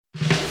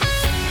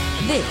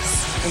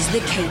This is The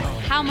Cable.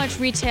 How much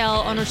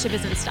retail ownership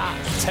is in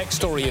stocks? Tech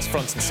story is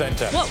front and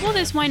centre. What will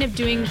this wind up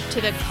doing to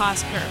the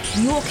cost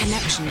curve? Your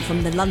connection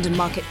from the London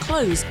market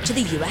close to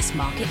the US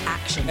market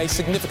action. A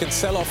significant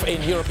sell-off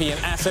in European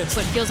assets.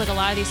 So it feels like a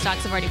lot of these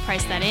stocks have already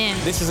priced that in.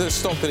 This is a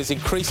stock that is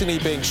increasingly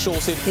being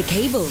shorted. The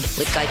Cable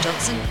with Guy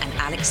Johnson and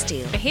Alex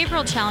Steele.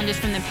 Behavioral challenges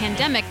from the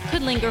pandemic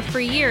could linger for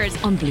years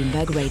on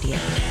Bloomberg Radio.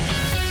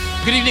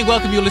 Good evening,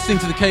 welcome. You're listening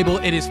to The Cable.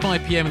 It is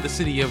 5 p.m. in the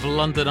city of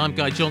London. I'm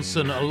Guy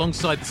Johnson.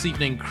 Alongside this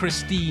evening,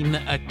 Kristine,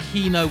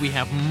 Aquino. We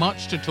have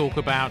much to talk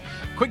about.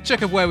 Quick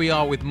check of where we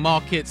are with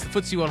markets. The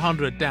FTSE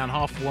 100 down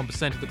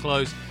 0.5% at the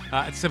close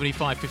at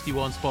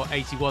 75.51, spot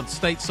 81.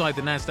 Stateside,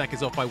 the Nasdaq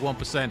is off by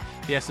 1%.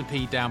 The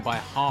S&P down by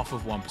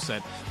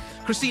 0.5%.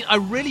 Kristine, I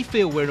really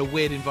feel we're in a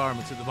weird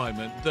environment at the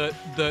moment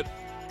that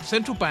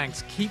central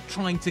banks keep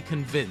trying to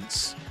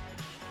convince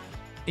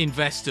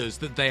investors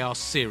that they are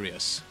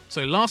serious.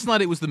 So last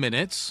night it was the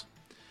minutes.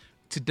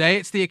 Today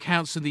it's the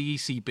accounts from the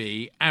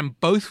ECB, and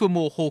both were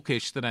more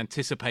hawkish than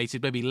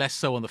anticipated, maybe less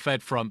so on the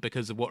Fed front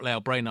because of what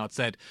Lael Brainard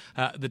said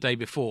the day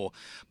before.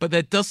 But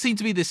there does seem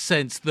to be this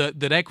sense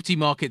that equity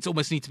markets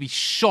almost need to be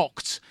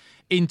shocked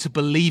into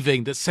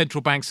believing that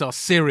central banks are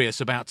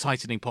serious about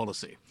tightening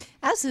policy.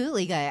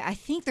 Absolutely, Guy. I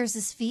think there's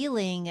this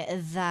feeling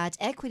that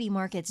equity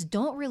markets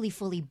don't really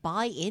fully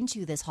buy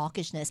into this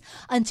hawkishness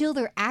until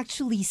they're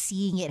actually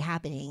seeing it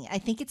happening. I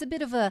think it's a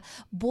bit of a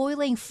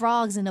boiling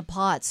frogs in a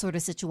pot sort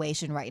of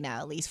situation right now,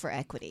 at least for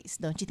equities,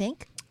 don't you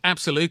think?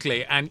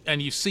 Absolutely.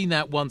 And you've seen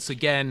that once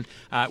again.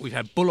 We've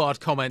had Bullard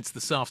comments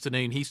this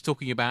afternoon. He's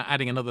talking about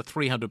adding another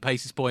 300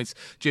 basis points.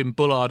 Jim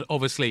Bullard,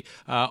 obviously,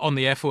 on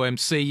the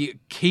FOMC,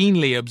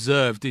 keenly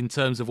observed in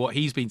terms of what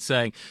he's been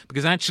saying,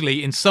 because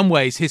actually, in some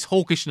ways, his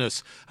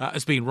hawkishness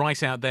has been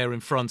right out there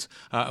in front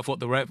of what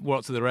the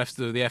rest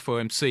of the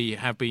FOMC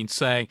have been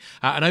saying.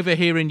 And over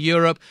here in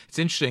Europe, it's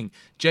interesting.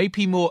 ING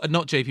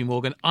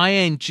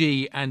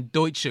and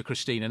Deutsche,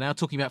 Kristine, are now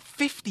talking about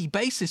 50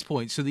 basis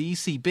points for the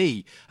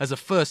ECB as a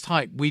first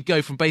hike. We'd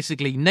go from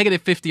basically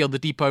negative 50 on the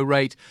depot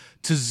rate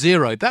to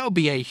zero. That would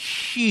be a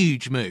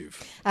huge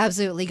move.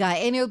 Absolutely, Guy.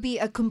 And it would be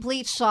a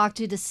complete shock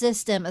to the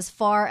system as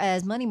far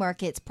as money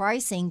markets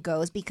pricing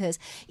goes, because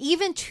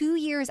even 2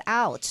 years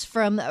out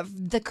from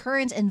the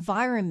current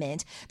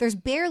environment, there's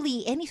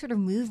barely any sort of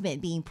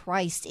movement being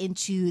priced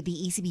into the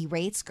ECB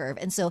rates curve.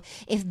 And so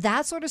if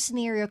that sort of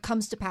scenario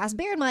comes to pass,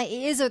 bear in mind,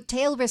 it is a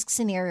tail risk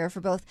scenario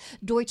for both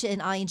Deutsche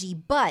and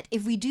ING. But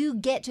if we do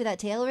get to that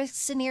tail risk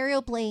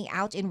scenario playing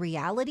out in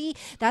reality,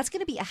 that's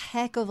going to be a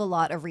heck of a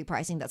lot of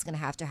repricing that's going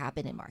to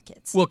happen in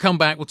markets. We'll come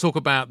back. We'll talk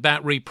about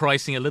that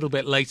repricing a little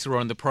bit later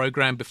on in the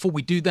program. Before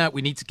we do that,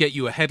 we need to get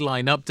you a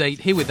headline update.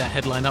 Here with that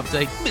headline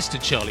update,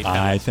 Mr. Charlie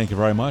Powell. Thank you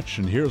very much.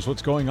 And here's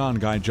what's going on,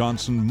 Guy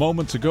Johnson.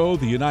 Moments ago,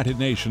 the United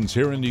Nations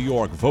here in New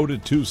York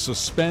voted to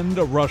suspend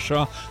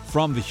Russia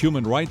from the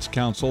Human Rights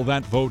Council.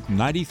 That vote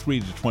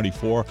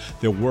 93-24.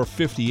 There were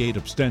 58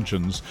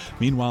 abstentions.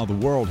 Meanwhile, the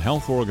World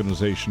Health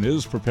Organization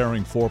is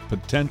preparing for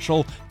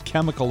potential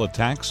chemical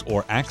attacks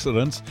or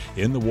accidents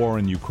in the war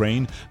in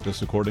Ukraine,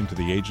 just according to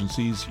the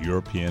agency's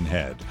European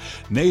head.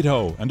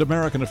 NATO and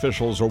American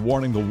officials are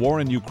warning the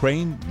war in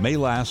Ukraine may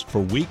last for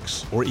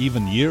weeks or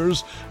even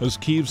years, as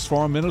Kyiv's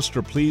foreign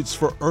minister pleads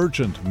for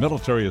urgent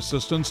military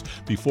assistance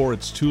before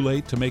it's too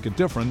late to make a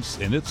difference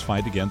in its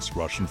fight against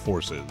Russian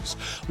forces.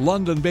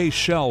 London-based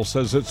Shell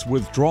says its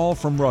withdrawal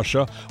from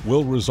Russia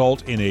will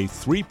result in a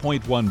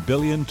 3.1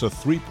 billion to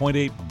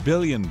 3.8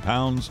 billion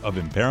pounds of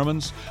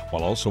impairments,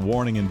 while also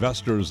warning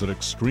investors that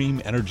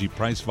extreme energy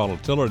price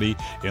volatility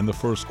in the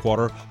first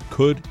quarter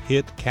could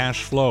hit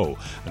cash flow.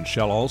 And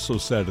Shell also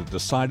said it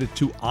decided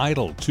to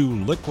idle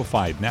 2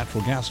 liquefied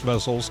natural gas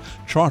vessels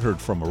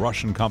chartered from a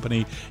Russian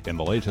company in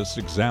the latest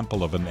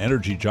example of an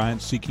energy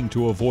giant seeking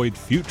to avoid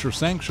future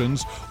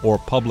sanctions or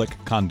public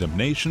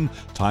condemnation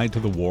tied to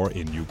the war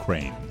in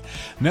Ukraine.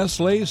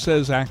 Nestlé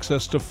says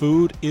access to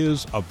food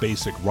is a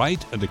basic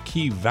right and a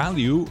key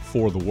value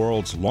for the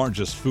world's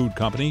largest food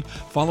company,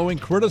 following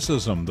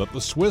criticism that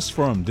the Swiss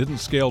firm didn't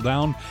scale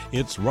down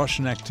its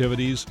Russian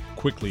activities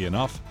quickly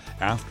enough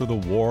after the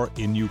war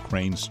in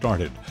Ukraine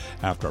started.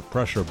 After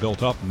pressure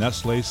built up,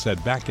 Nestlé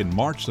said back in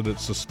March that it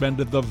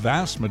suspended the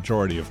vast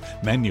majority of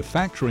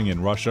manufacturing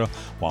in Russia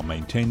while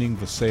maintaining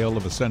the sale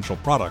of essential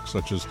products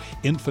such as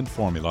infant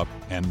formula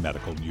and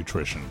medical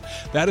nutrition.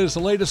 That is the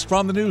latest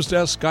from the news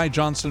desk. Guy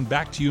Johnson,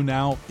 back to you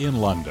now in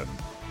London.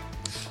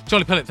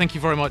 Charlie Pellet, thank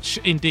you very much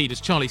indeed.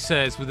 As Charlie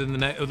says, within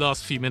the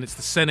last few minutes,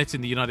 the Senate in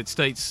the United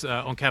States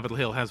on Capitol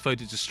Hill has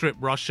voted to strip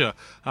Russia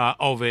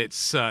of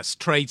its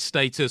trade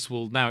status.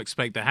 We'll now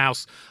expect the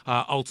House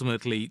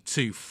ultimately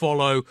to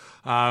follow.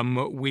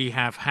 We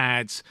have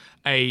had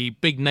a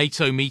big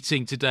NATO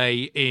meeting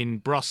today in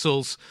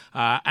Brussels,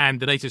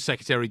 and the NATO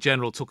Secretary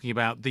General talking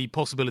about the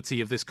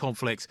possibility of this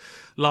conflict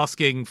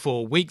lasting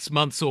for weeks,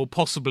 months, or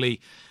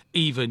possibly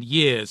even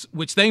years,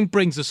 which then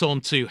brings us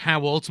on to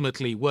how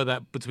ultimately, were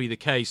that to be the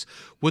case,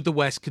 would the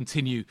West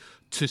continue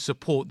to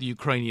support the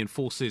Ukrainian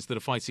forces that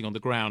are fighting on the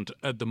ground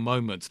at the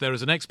moment? There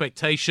is an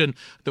expectation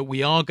that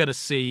we are going to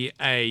see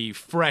a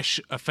fresh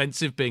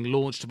offensive being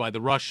launched by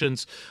the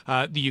Russians.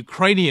 The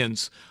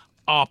Ukrainians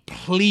are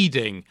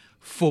pleading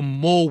for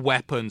more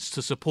weapons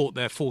to support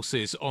their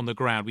forces on the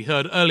ground. We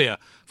heard earlier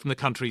from the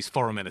country's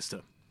foreign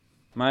minister.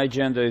 My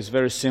agenda is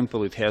very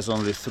simple. It has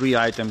only 3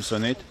 items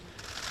on it.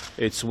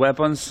 It's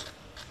weapons,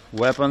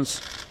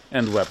 weapons,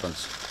 and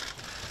weapons.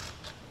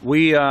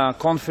 We are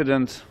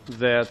confident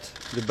that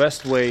the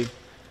best way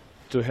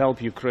to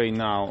help Ukraine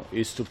now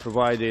is to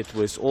provide it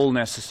with all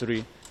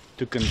necessary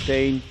to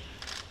contain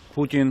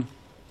Putin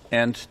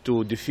and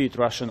to defeat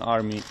Russian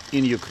army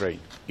in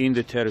Ukraine, in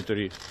the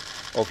territory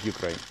of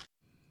Ukraine.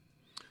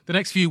 The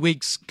next few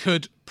weeks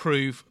could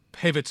prove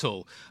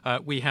pivotal.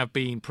 We have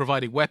been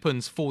providing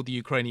weapons for the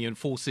Ukrainian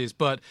forces,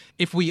 but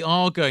if we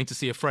are going to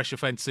see a fresh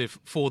offensive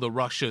for the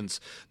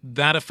Russians,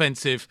 that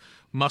offensive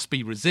must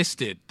be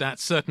resisted. That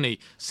certainly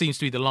seems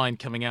to be the line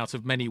coming out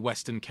of many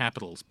Western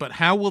capitals. But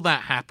how will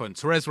that happen?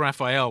 Therese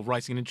Raphael,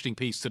 writing an interesting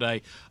piece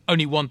today,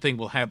 only one thing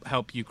will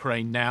help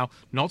Ukraine now,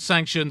 not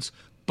sanctions,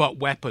 but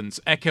weapons,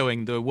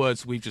 echoing the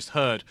words we've just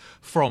heard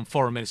from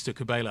Foreign Minister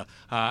Kuleba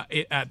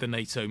at the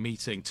NATO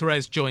meeting.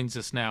 Therese joins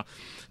us now.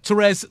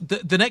 Therese,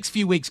 the next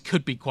few weeks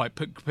could be quite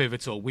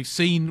pivotal. We've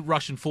seen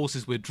Russian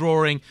forces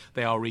withdrawing,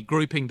 they are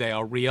regrouping, they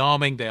are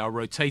rearming, they are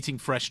rotating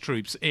fresh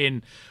troops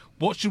in.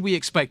 What should we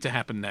expect to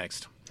happen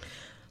next?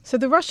 So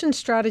the Russian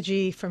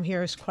strategy from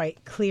here is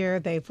quite clear.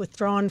 They've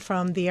withdrawn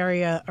from the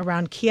area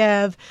around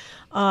Kiev.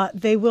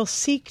 They will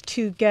seek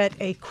to get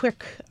a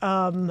quick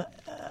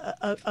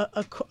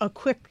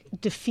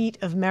defeat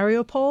of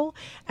Mariupol,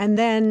 and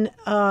then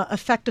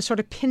effect a sort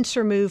of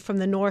pincer move from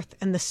the north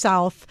and the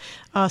south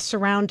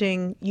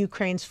surrounding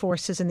Ukraine's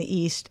forces in the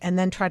east, and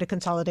then try to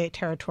consolidate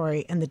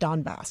territory in the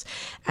Donbass.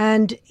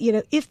 And,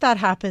 if that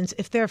happens,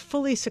 if they're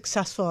fully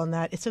successful in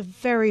that, it's a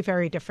very,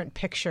 very different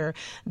picture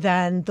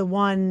than the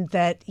one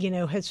that,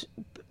 has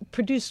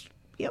produced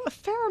a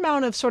fair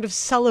amount of sort of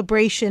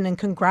celebration and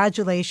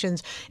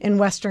congratulations in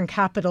Western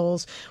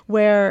capitals,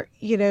 where,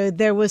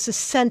 there was a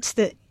sense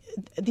that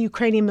the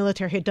Ukrainian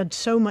military had done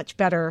so much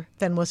better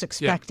than was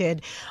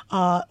expected.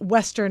 Yeah.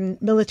 Western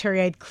military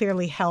aid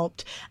clearly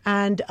helped.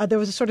 And there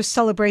was a sort of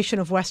celebration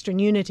of Western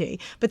unity.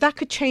 But that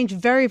could change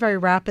very, very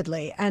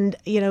rapidly. And,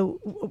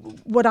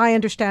 what I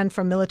understand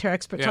from military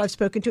experts I've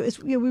spoken to is,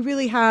 we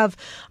really have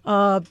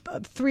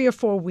 3 or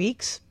 4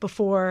 weeks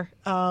before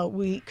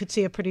we could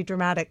see a pretty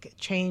dramatic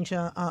change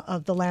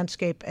of the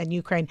landscape in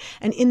Ukraine.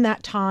 And in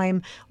that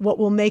time, what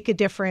will make a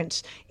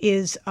difference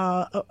is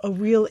a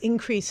real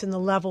increase in the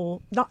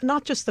level,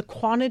 not just the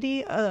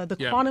quantity,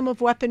 quantum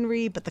of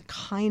weaponry, but the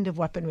kind of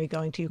weaponry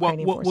going to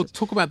Ukrainian forces. We'll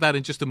talk about that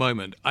in just a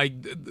moment.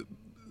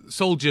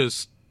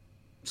 Soldiers,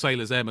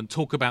 sailors, airmen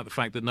talk about the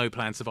fact that no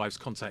plan survives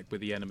contact with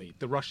the enemy.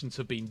 The Russians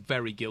have been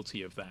very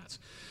guilty of that.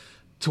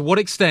 To what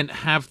extent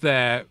how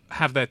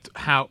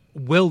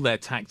will their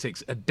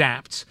tactics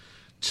adapt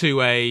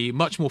to a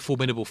much more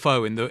formidable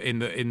foe in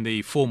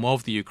the form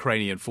of the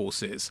Ukrainian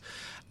forces?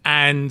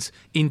 And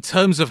in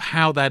terms of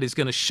how that is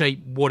going to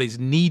shape what is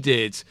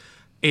needed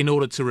in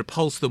order to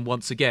repulse them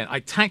once again,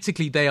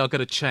 tactically they are going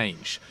to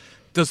change.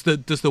 Does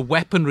the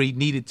weaponry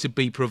needed to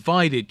be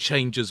provided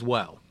change as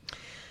well?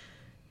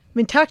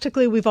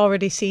 Tactically, we've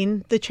already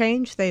seen the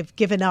change. They've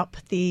given up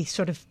the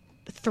sort of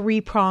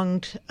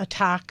 3-pronged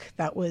attack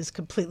that was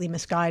completely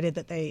misguided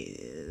that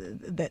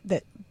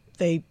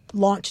they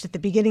launched at the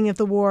beginning of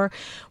the war.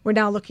 We're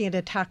now looking at an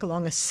attack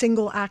along a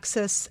single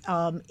axis.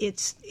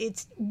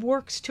 It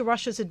works to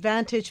Russia's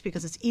advantage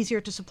because it's easier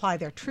to supply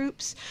their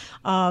troops.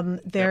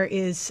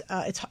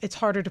 It's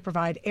harder to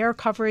provide air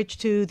coverage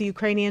to the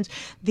Ukrainians.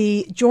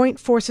 The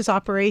Joint Forces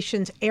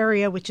Operations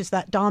area, which is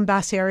that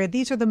Donbass area,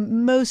 these are the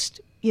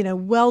most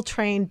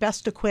well-trained,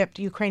 best-equipped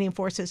Ukrainian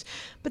forces,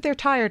 but they're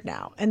tired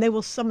now, and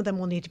some of them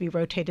will need to be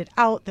rotated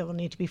out. There will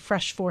need to be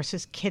fresh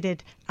forces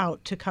kitted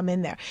out to come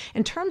in there.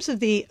 In terms of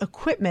the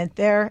equipment,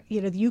 the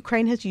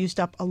Ukraine has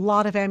used up a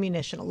lot of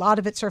ammunition, a lot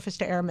of it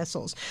surface-to-air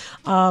missiles.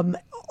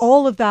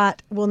 All of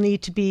that will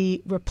need to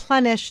be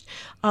replenished,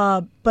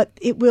 but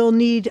it will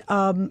need,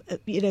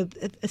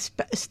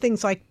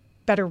 things like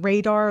better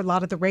radar. A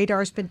lot of the radar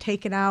has been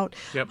taken out.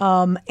 Yep.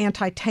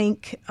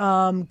 Anti-tank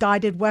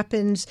guided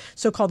weapons,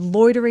 so-called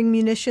loitering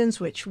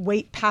munitions, which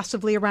wait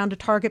passively around a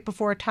target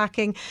before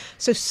attacking.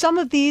 So some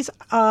of these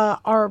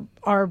are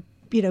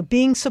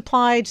being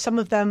supplied. Some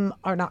of them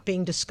are not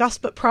being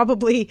discussed, but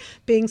probably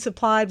being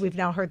supplied. We've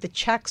now heard the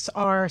Czechs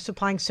are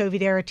supplying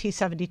Soviet-era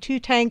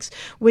T-72 tanks,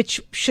 which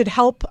should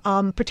help,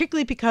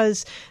 particularly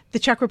because the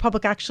Czech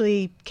Republic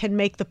actually can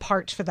make the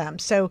parts for them.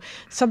 So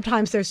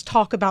sometimes there's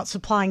talk about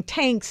supplying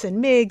tanks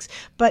and MiGs,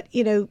 but,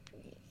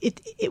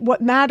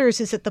 what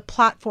matters is that the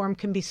platform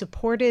can be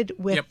supported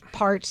with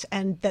parts,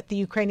 and that the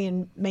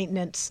Ukrainian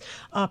maintenance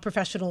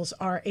professionals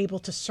are able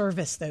to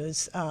service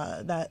those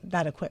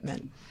that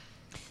equipment.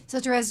 So,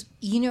 Therese,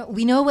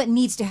 we know what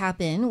needs to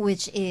happen,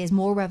 which is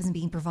more weapons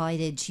being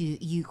provided to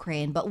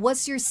Ukraine. But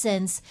what's your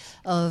sense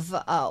of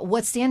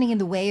what's standing in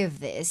the way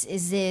of this?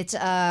 Is it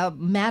a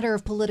matter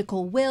of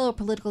political will or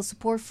political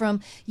support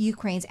from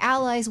Ukraine's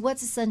allies?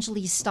 What's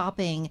essentially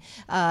stopping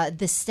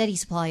the steady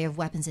supply of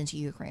weapons into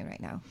Ukraine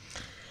right now?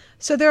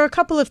 So there are a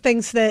couple of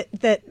things that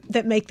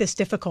make this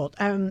difficult.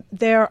 One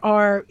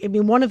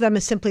of them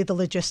is simply the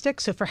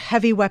logistics. So for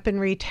heavy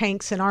weaponry,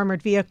 tanks and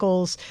armored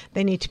vehicles,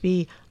 they need to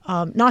be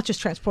not just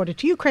transported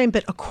to Ukraine,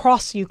 but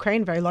across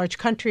Ukraine, a very large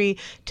country,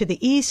 to the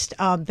east.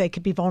 They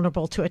could be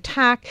vulnerable to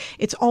attack.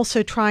 It's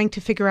also trying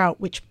to figure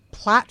out which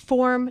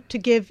platform to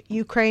give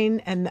Ukraine,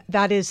 and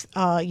that is,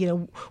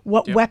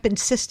 what weapon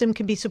system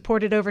can be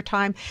supported over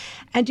time.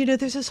 And,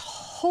 there's this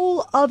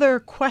whole other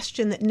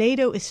question that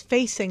NATO is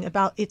facing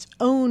about its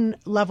own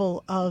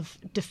level of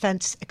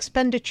defense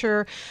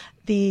expenditure,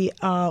 the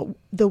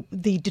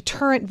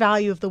deterrent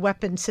value of the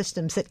weapon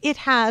systems that it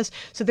has.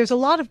 So there's a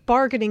lot of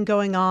bargaining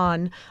going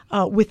on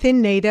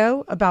within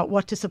NATO about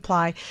what to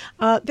supply.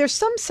 There's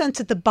some sense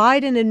that the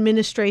Biden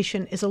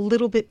administration is a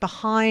little bit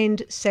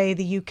behind, say,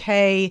 the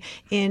UK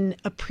in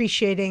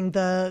appreciating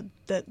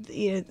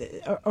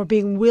or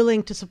being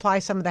willing to supply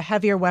some of the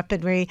heavier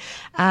weaponry.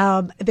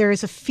 There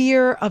is a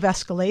fear of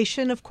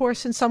escalation, of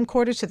course, in some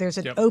quarters. So there's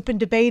an open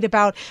debate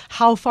about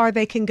how far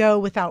they can go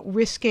without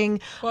risking.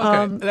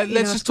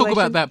 Let's just talk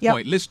about that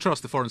point. Liz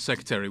Truss, the Foreign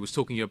Secretary, was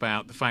talking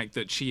about the fact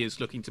that she is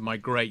looking to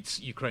migrate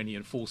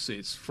Ukrainian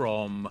forces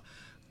from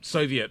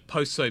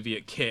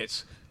post-Soviet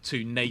kit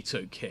to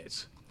NATO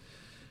kit.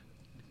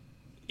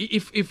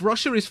 If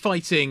Russia is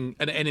fighting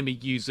an enemy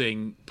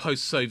using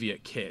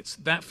post-Soviet kit,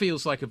 that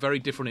feels like a very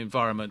different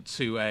environment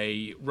to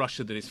a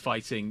Russia that is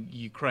fighting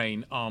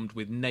Ukraine armed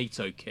with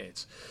NATO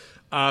kit.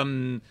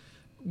 Anne-Marie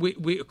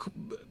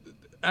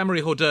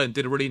Hordern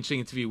did a really interesting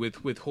interview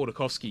with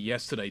Hodorkovsky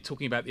yesterday,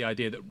 talking about the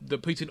idea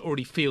that Putin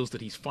already feels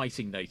that he's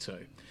fighting NATO.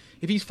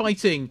 If he's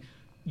fighting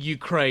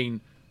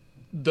Ukraine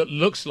that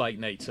looks like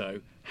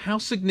NATO, how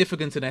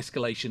significant an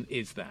escalation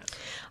is that?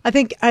 I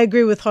think I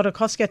agree with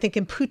Hodorkovsky. I think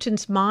in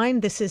Putin's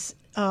mind, this is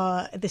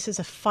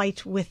a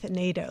fight with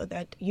NATO,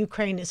 that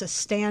Ukraine is a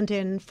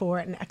stand-in for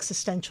an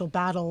existential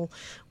battle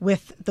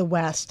with the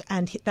West,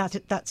 and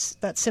that's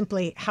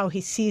simply how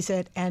he sees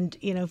it. And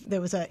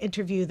there was an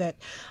interview that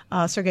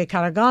Sergei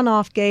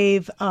Karaganov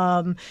gave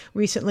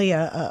recently,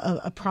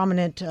 a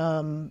prominent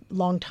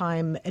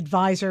longtime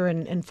advisor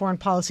and foreign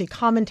policy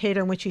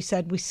commentator, in which he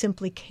said we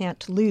simply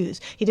can't lose.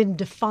 He didn't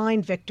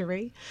define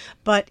victory,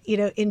 but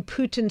in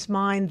Putin's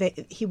mind, that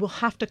he will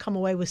have to come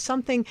away with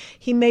something.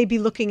 He may be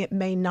looking at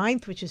May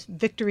 9th, which is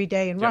Victory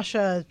Day in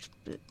Russia,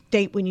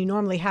 date when you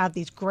normally have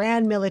these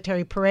grand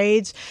military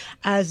parades,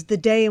 as the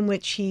day in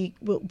which he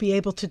wants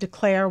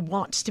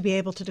to be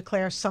able to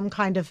declare some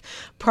kind of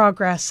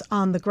progress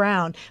on the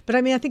ground. But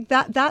I think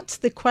that's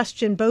the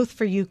question both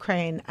for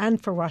Ukraine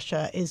and for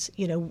Russia is,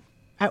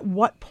 at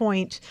what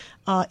point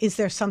is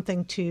there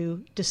something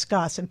to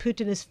discuss? And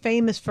Putin is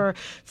famous for,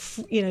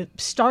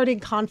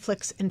 starting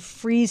conflicts and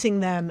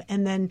freezing them,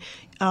 and then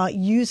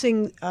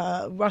using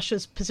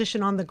Russia's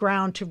position on the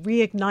ground to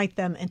reignite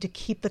them and to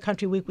keep the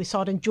country weak. We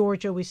saw it in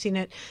Georgia. We've seen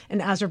it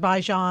in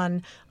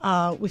Azerbaijan.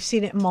 We've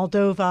seen it in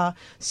Moldova.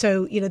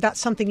 So, that's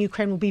something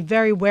Ukraine will be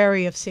very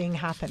wary of seeing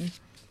happen.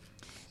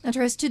 Now,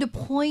 Therese, to the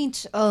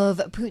point of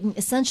Putin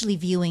essentially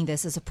viewing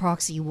this as a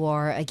proxy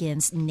war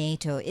against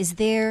NATO,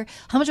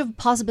 how much of a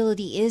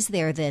possibility is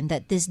there then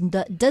that this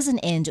doesn't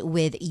end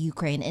with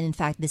Ukraine, and in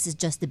fact this is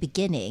just the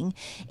beginning,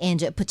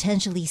 and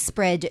potentially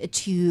spread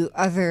to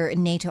other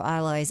NATO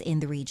allies in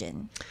the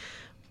region?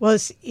 Well,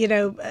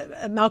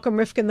 Malcolm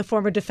Rifkin, the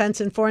former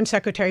defense and foreign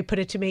secretary, put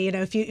it to me,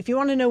 if you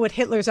want to know what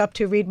Hitler's up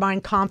to, read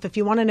Mein Kampf. If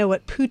you want to know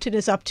what Putin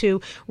is up to,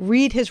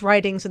 read his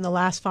writings in the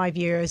last 5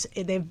 years.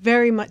 They're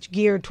very much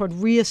geared toward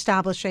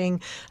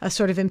reestablishing a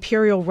sort of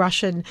imperial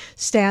Russian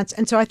stance.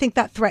 And so I think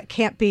that threat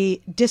can't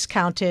be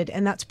discounted.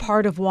 And that's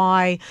part of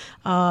why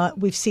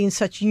we've seen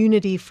such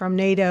unity from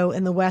NATO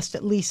in the West,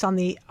 at least on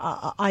the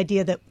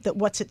idea that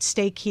what's at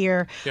stake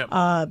here,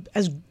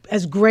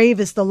 as grave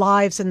as the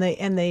lives and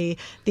the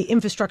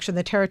infrastructure and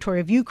the territory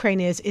of Ukraine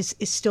is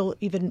still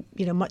even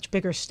much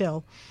bigger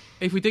still.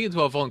 If we dig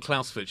into our von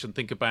Clausewitz and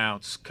think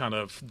about kind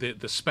of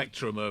the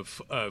spectrum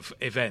of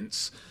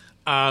events,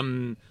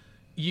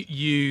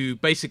 you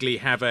basically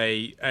have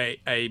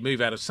a move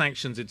out of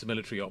sanctions into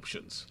military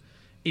options.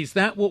 Is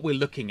that what we're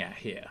looking at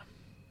here?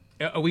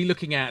 Are we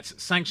looking at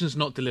sanctions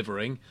not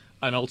delivering,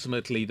 and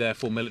ultimately,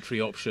 therefore,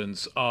 military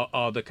options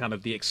are the kind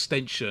of the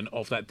extension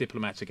of that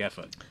diplomatic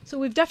effort? So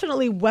we've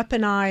definitely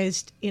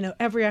weaponized,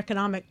 every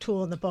economic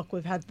tool in the book.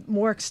 We've had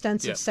more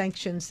extensive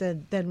sanctions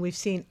than we've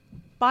seen.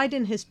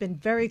 Biden has been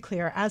very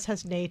clear, as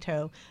has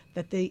NATO,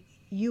 that the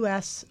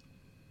U.S.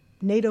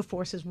 NATO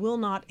forces will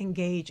not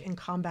engage in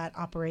combat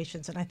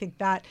operations. And I think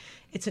that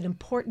it's an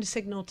important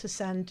signal to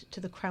send to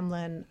the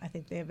Kremlin. I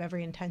think they have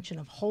every intention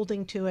of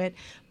holding to it.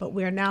 But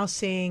we're now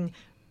seeing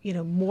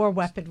more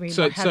weaponry,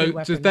 more heavy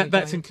weaponry. So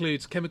that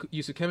includes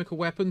use of chemical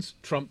weapons.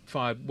 Trump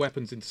fired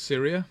weapons into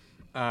Syria.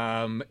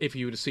 If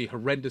you were to see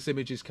horrendous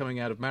images coming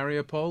out of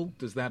Mariupol,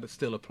 does that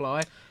still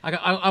apply?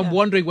 I'm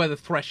wondering where the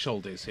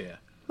threshold is here.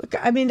 Look,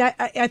 I mean,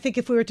 I think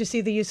if we were to see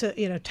the use of,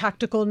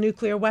 tactical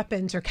nuclear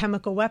weapons or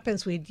chemical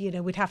weapons,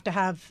 we'd have to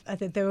have, I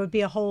think there would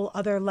be a whole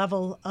other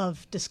level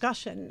of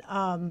discussion.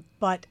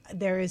 But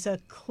there is a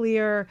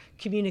clear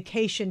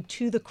communication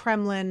to the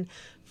Kremlin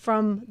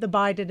from the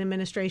Biden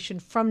administration,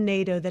 from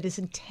NATO, that is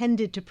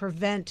intended to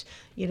prevent,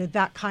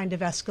 that kind of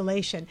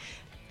escalation.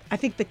 I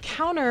think the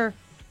counter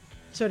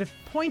sort of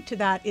point to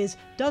that is,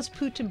 does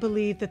Putin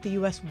believe that the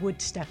U.S.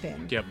 would step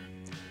in? Yep.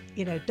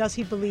 Does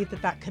he believe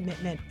that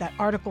commitment, that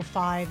Article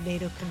 5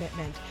 NATO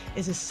commitment,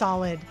 is as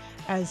solid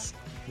as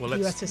the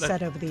U.S. has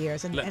said over the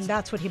years? And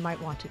that's what he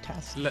might want to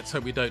test. Let's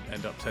hope we don't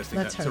end up testing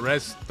Let's that. hope.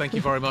 Therese, thank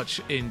you very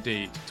much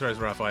indeed. Therese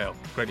Raphael,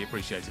 greatly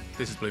appreciated.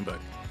 This is Bloomberg.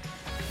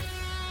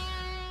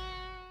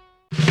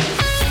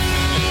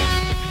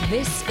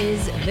 This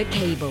is The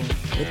Cable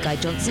with Guy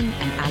Johnson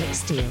and Alex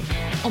Steele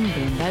on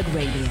Bloomberg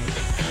Radio.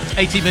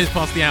 18 minutes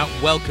past the hour.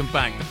 Welcome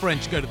back. The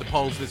French go to the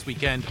polls this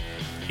weekend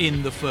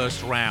in the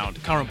first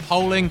round. Current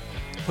polling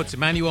puts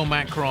Emmanuel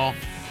Macron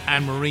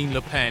and Marine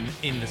Le Pen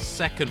in the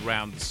second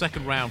round. The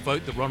second round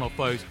vote, the runoff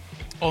vote,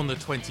 on the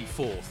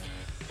 24th.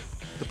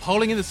 The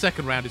polling in the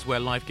second round is where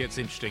life gets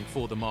interesting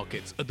for the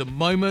markets. At the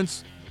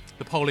moment,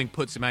 the polling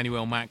puts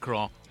Emmanuel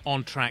Macron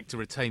on track to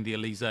retain the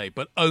Elysée,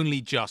 but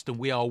only just, and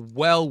we are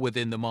well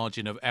within the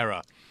margin of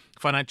error.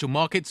 Financial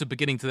markets are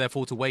beginning to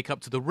therefore to wake up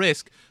to the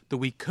risk that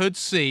we could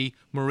see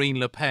Marine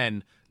Le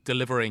Pen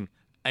delivering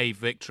a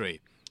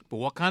victory. But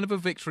what kind of a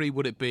victory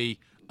would it be,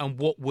 and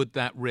what would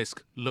that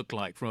risk look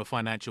like from a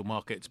financial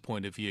markets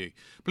point of view?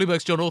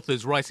 Bloomberg's John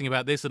Authers writing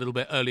about this a little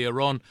bit earlier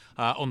on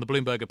the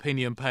Bloomberg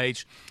Opinion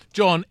page.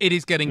 John, it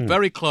is getting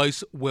very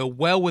close. We're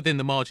well within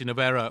the margin of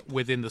error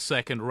within the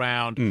second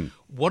round.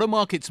 What do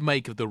markets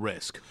make of the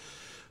risk?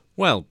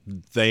 Well,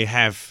 they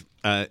have,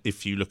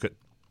 if you look at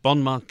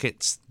bond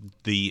markets,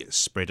 the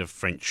spread of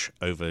French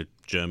over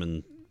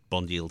German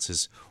bond yields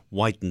has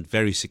widened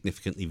very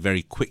significantly,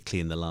 very quickly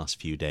in the last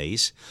few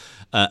days,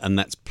 and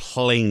that's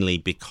plainly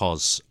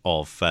because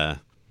of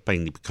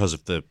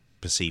the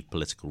perceived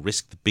political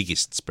risk. The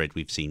biggest spread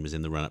we've seen was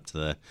in the run-up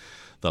to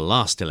the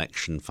last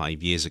election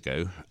 5 years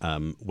ago,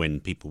 when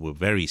people were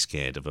very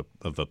scared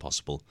of a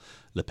possible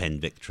Le Pen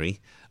victory.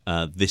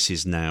 This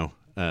is now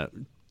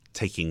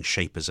taking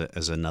shape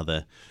as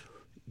another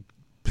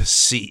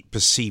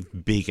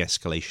perceived big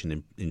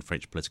escalation in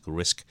French political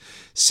risk.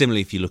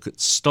 Similarly, if you look at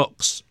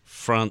stocks,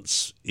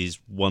 France is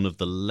one of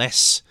the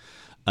less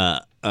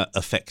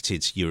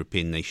affected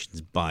European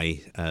nations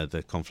by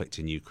the conflict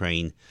in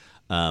Ukraine.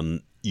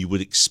 You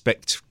would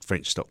expect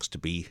French stocks to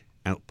be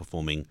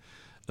outperforming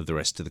the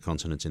rest of the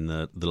continent in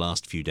the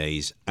last few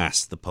days,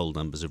 as the poll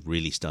numbers have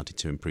really started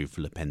to improve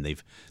for Le Pen.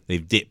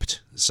 They've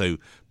dipped. So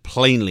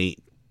plainly,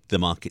 the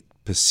market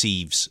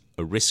perceives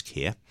a risk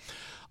here.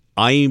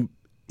 I'm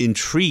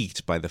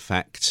intrigued by the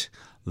fact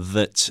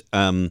that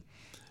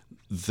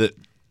that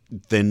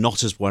they're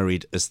not as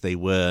worried as they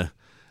were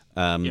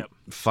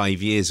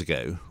 5 years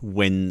ago,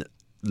 when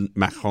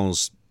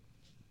Macron's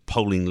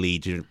polling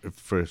lead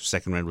for a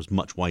second round was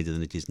much wider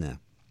than it is now.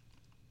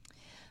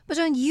 But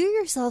John, you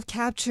yourself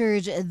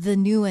captured the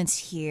nuance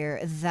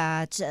here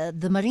that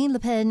the Marine Le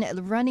Pen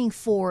running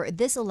for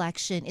this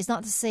election is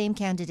not the same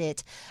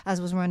candidate as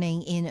was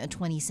running in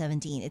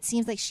 2017. It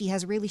seems like she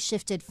has really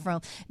shifted from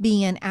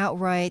being an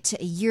outright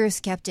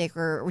Eurosceptic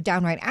or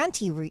downright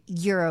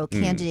anti-Euro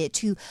candidate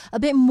to a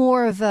bit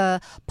more of a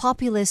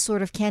populist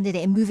sort of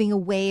candidate and moving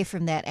away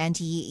from that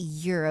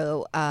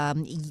anti-Euro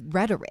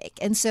rhetoric.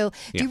 And so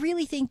do you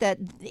really think that,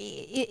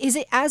 is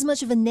it as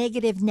much of a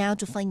negative now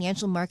to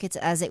financial markets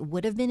as it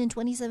would have been in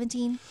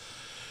 2017?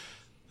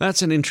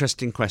 That's an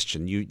interesting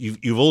question.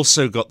 You've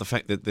also got the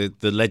fact that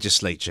the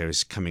legislature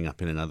is coming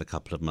up in another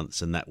couple of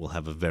months, and that will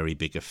have a very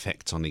big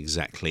effect on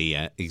exactly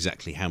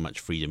how much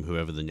freedom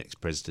whoever the next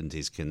president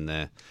is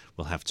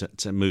will have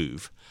to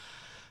move.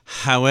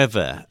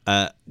 However,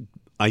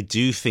 I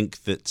do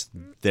think that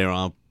there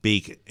are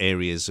big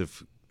areas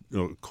of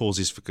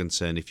causes for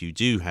concern if you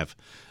do have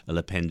a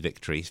Le Pen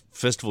victory.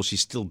 First of all,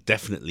 she's still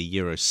definitely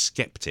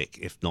Eurosceptic,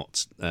 if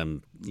not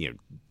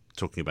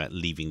talking about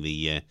leaving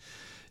the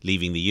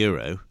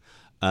euro,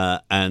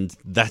 and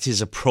that is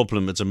a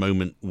problem at a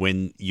moment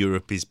when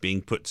Europe is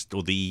being put,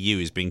 or the EU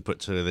is being put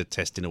to the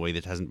test in a way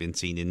that hasn't been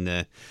seen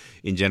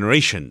in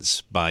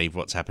generations by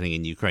what's happening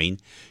in Ukraine.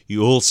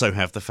 You also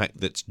have the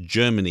fact that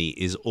Germany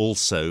is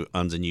also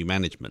under new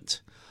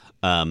management,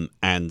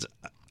 and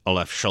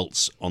Olaf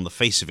Scholz, on the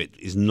face of it,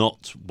 is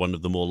not one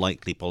of the more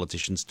likely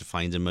politicians to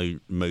find a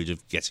mode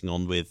of getting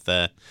on with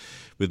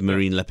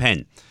Marine Le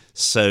Pen.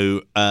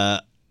 So.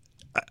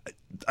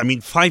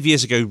 5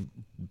 years ago,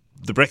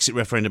 the Brexit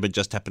referendum had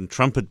just happened.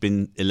 Trump had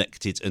been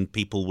elected, and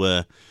people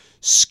were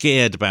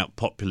scared about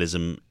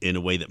populism in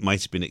a way that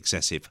might have been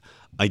excessive.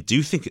 I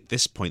do think at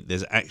this point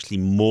there's actually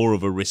more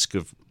of a risk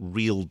of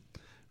real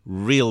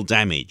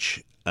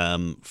damage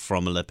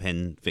from a Le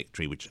Pen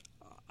victory, which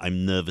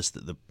I'm nervous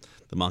that the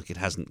market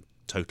hasn't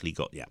totally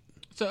got yet.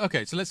 So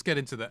let's get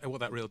into what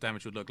that real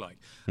damage would look like.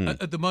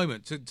 At the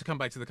moment, to come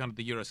back to the kind of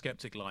the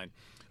Eurosceptic line,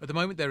 at the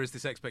moment there is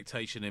this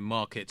expectation in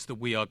markets that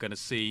we are going to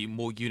see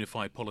more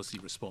unified policy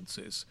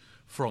responses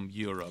from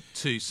Europe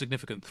to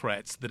significant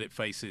threats that it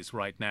faces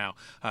right now.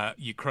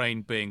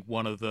 Ukraine being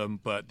one of them,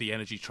 but the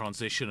energy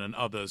transition and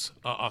others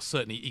are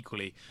certainly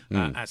equally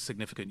as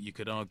significant, you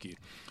could argue.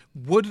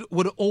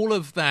 Would all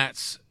of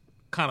that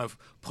kind of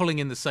pulling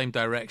in the same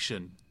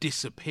direction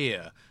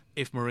disappear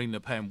if Marine Le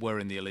Pen were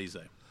in the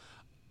Elysee?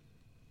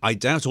 I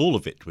doubt all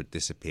of it would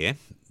disappear,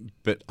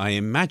 but I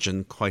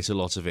imagine quite a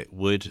lot of it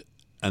would.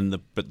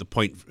 But the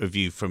point of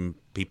view from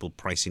people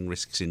pricing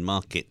risks in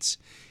markets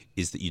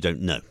is that you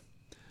don't know.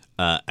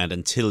 And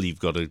until you've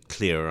got a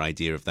clearer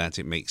idea of that,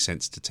 it makes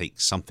sense to take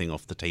something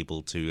off the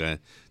table to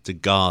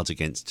guard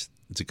against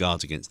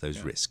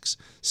those risks.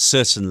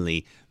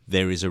 Certainly,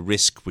 there is a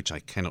risk, which I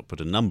cannot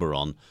put a number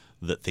on,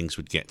 that things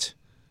would get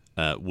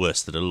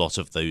worse. That a lot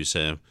of those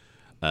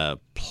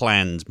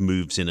planned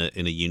moves in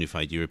a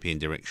unified European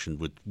direction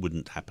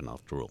wouldn't happen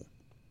after all.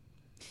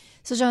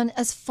 So, John,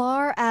 as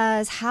far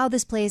as how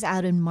this plays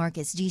out in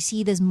markets, do you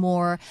see this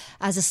more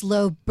as a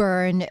slow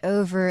burn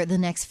over the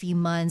next few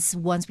months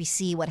once we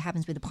see what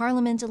happens with the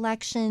parliament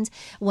elections,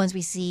 once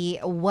we see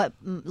what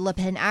Le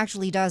Pen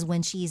actually does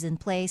when she's in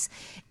place?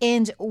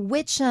 And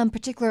which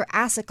particular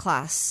asset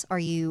class are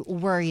you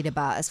worried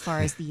about as far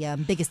as the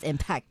biggest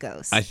impact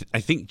goes? I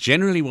think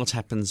generally what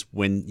happens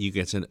when you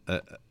get an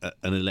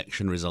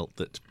election result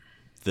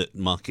that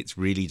markets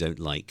really don't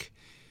like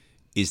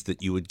is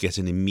that you would get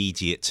an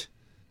immediate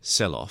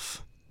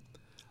sell-off,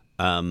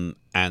 and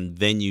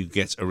then you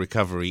get a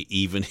recovery,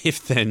 even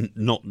if they're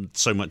not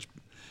so much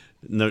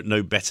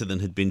no better than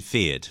had been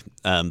feared.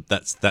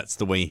 That's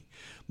the way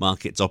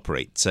markets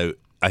operate. So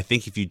I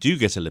think if you do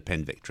get a Le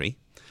Pen victory,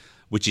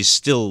 which is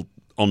still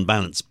on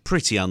balance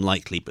pretty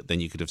unlikely, but then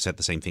you could have said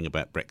the same thing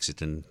about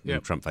Brexit and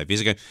Trump 5 years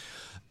ago.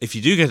 If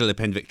you do get a Le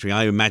Pen victory,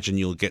 I imagine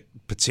you'll get,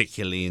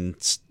 particularly in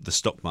the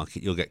stock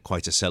market, you'll get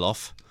quite a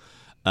sell-off.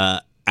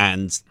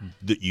 And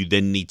that you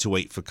then need to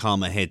wait for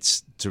calmer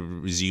heads to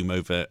resume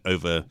over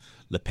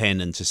Le Pen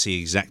and to see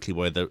exactly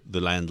where the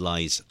land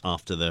lies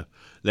after the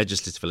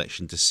legislative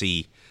election to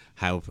see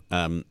how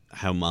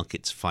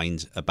markets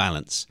find a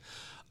balance.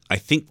 I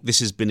think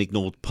this has been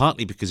ignored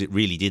partly because it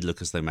really did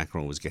look as though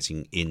Macron was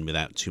getting in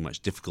without too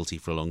much difficulty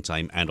for a long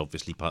time, and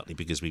obviously partly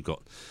because we've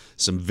got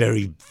some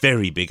very,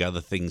 very big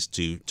other things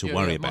to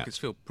worry about. Markets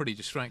feel pretty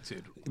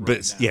distracted now.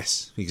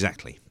 Yes,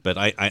 exactly. But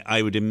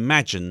I would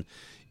imagine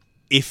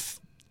if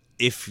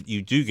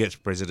you do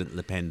get President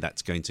Le Pen,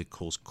 that's going to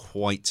cause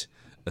quite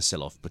a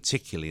sell-off,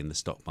 particularly in the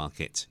stock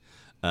market.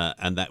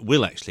 And that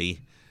will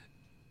actually,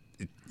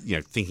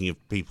 thinking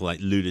of people like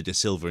Lula da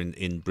Silva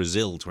in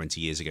Brazil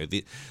 20 years ago,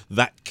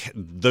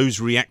 those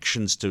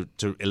reactions to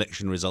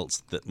election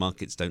results that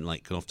markets don't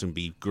like can often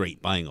be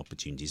great buying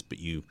opportunities, but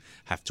you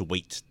have to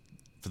wait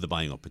for the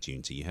buying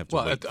opportunity. You have to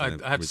wait for the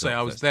I have to say,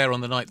 I was there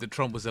on the night that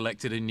Trump was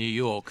elected in New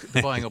York.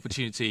 The buying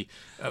opportunity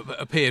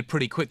appeared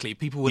pretty quickly.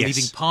 People were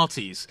leaving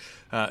parties,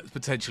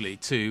 potentially,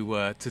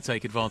 to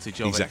take advantage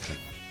of it. Exactly.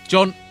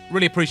 John,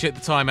 really appreciate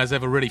the time. As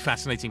ever, really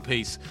fascinating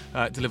piece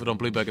delivered on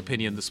Bloomberg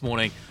Opinion this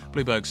morning.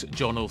 Bloomberg's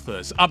John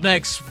Authors. Up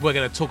next, we're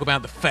going to talk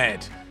about the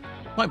Fed.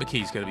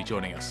 Mckee is going to be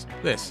joining us.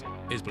 This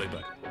is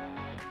Bloomberg.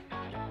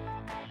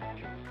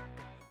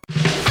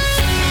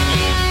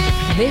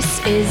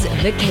 This is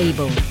The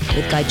Cable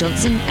with Guy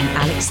Johnson and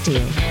Alex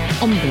Steele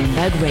on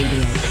Bloomberg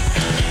Radio.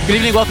 Good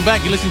evening, welcome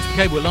back. You're listening to The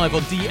Cable. We're live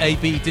on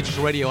DAB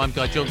Digital Radio. I'm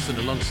Guy Johnson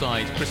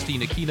alongside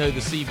Kristine Aquino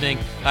this evening.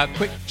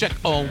 Quick check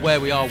on where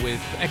we are with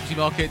equity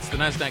markets. The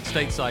Nasdaq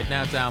stateside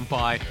now down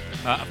by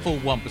a full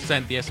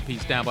 1%. The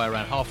S&P's down by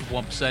around half of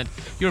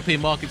 1%.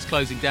 European markets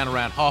closing down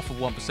around half of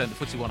 1%.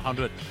 The FTSE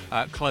 100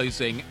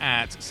 closing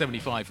at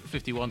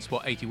 75.51,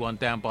 spot 81,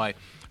 down by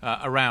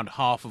around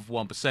half of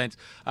 1%.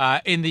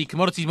 In the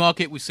commodities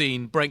market, we've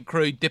seen Brent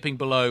crude dipping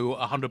below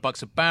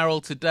 $100 a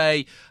barrel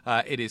today.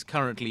 It is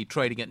currently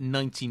trading at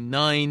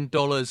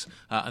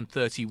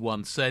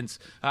 $99.31.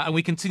 And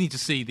we continue to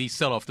see the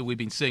sell-off that we've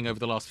been seeing over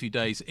the last few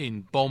days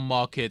in bond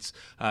markets.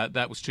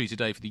 That was true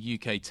today for the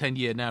UK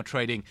 10-year, now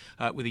trading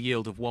with a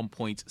yield of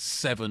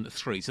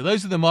 1.73. So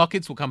those are the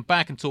markets. We'll come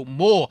back and talk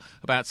more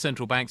about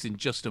central banks in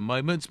just a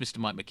moment. Mr.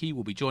 Mckee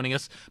will be joining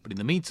us. But in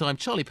the meantime,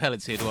 Charlie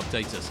Pellet's here to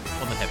update us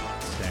on the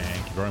headlines.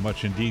 Thank you very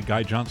much indeed,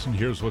 Guy Johnson.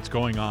 Here's what's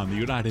going on. The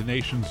United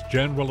Nations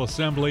General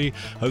Assembly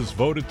has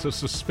voted to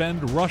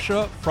suspend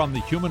Russia from the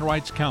Human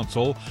Rights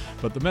Council,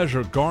 but the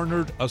measure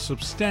garnered a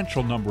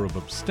substantial number of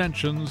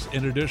abstentions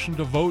in addition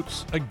to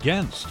votes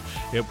against.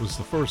 It was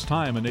the first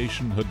time a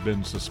nation had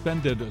been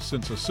suspended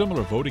since a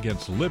similar vote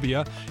against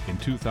Libya in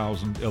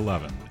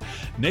 2011.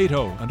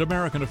 NATO and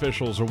American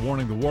officials are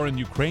warning the war in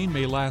Ukraine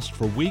may last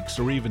for weeks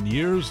or even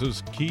years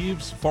as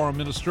Kyiv's foreign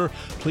minister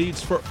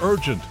pleads for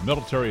urgent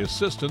military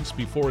assistance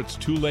before its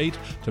too late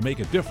to make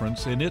a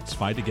difference in its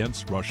fight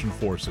against Russian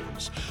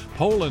forces.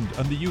 Poland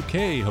and the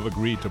UK have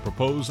agreed to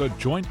propose a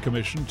joint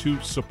commission to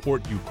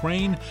support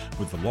Ukraine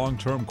with the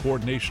long-term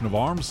coordination of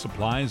arms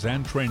supplies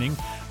and training,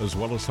 as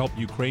well as help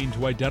Ukraine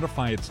to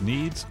identify its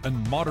needs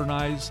and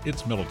modernize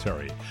its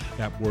military.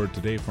 That word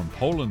today from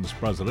Poland's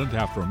president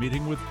after a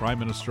meeting with Prime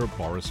Minister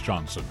Boris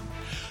Johnson.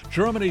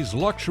 Germany's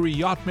luxury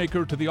yacht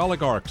maker to the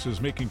oligarchs is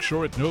making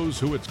sure it knows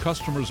who its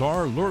customers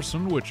are.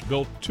 Lürssen, which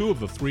built 2 of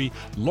the 3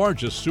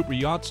 largest super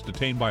yachts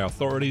detained by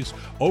authorities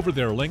over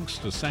their links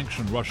to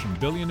sanctioned Russian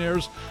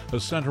billionaires,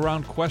 has sent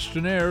around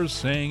questionnaires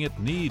saying it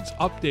needs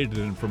updated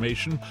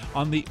information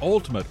on the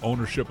ultimate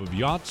ownership of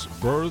yachts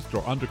berthed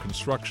or under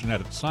construction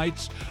at its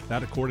sites.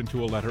 That according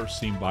to a letter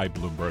seen by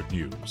Bloomberg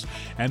News.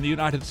 And the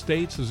United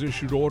States has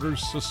issued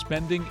orders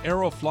suspending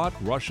Aeroflot,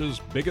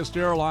 Russia's biggest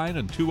airline,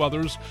 and 2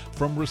 others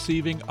from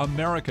receiving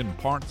American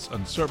parts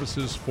and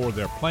services for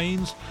their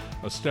planes,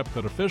 a step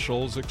that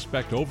officials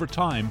expect over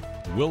time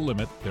will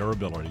limit their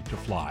ability to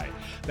fly.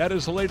 That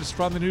is the latest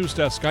from the news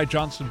desk. Guy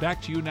Johnson, back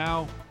to you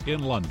now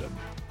in London.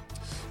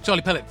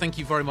 Charlie Pellet, thank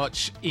you very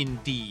much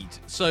indeed.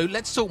 So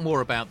let's talk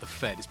more about the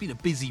Fed. It's been a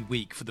busy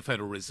week for the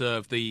Federal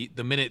Reserve. The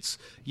minutes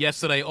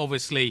yesterday,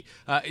 obviously,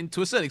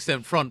 to a certain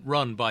extent, front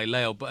ran by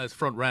Lael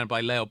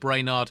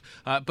Brainard,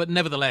 but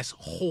nevertheless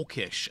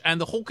hawkish. And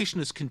the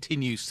hawkishness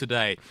continues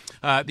today.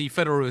 The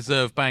Federal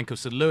Reserve Bank of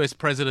St. Louis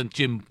President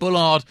Jim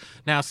Bullard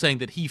now saying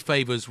that he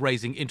favours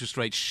raising interest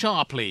rates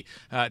sharply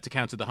to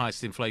counter the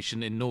highest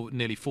inflation in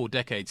nearly 4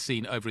 decades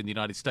seen over in the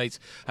United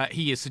States.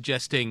 He is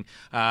suggesting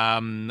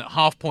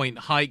half-point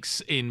hikes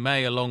in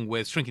May, along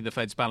with shrinking the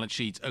Fed's balance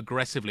sheet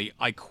aggressively.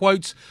 I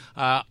quote,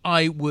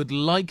 I would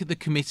like the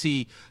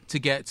committee to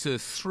get to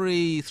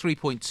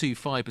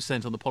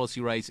 3.25% on the policy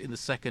rate in the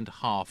second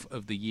half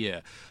of the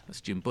year.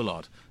 That's Jim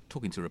Bullard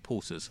talking to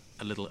reporters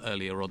a little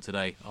earlier on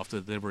today after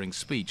delivering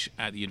speech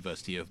at the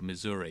University of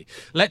Missouri.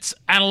 Let's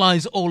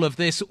analyse all of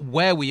this,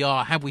 where we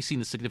are. Have we seen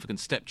a significant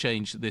step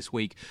change this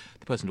week?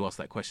 The person to ask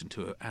that question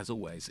to, as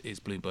always, is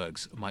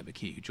Bloomberg's Mike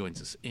Mckee, who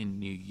joins us in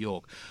New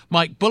York.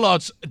 Mike,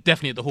 Bullard's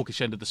definitely at the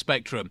hawkish end of the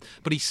spectrum,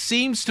 but he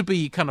seems to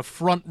be kind of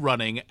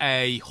front-running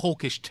a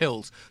hawkish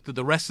tilt that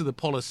the rest of the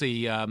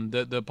policy,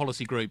 the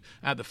policy group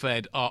at the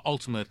Fed are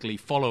ultimately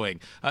following.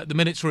 The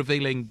minutes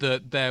revealing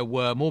that there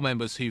were more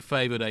members who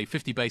favoured a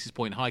 50 basis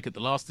point hike at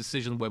the last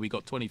decision where we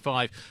got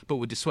 25, but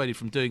were dissuaded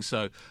from doing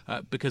so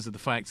because of the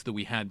fact that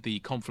we had the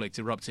conflict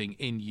erupting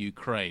in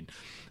Ukraine.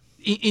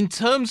 In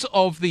terms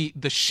of the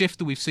shift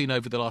that we've seen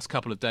over the last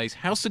couple of days,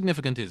 how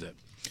significant is it?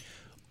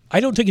 I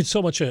don't think it's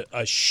so much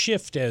a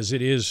shift as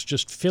it is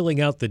just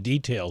filling out the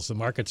details. The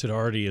markets had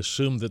already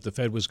assumed that the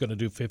Fed was going to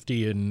do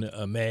 50 in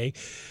May,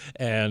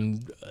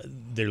 and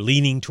they're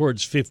leaning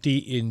towards 50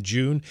 in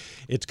June.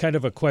 It's kind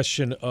of a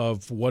question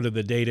of what do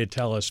the data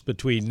tell us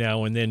between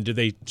now and then? Do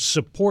they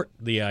support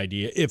the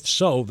idea? If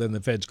so, then the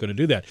Fed's going to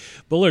do that.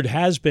 Bullard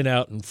has been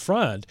out in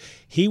front.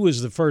 He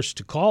was the first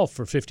to call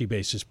for 50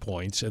 basis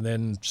points, and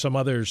then some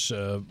others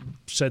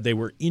said they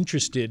were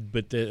interested,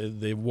 but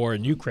the war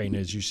in Ukraine,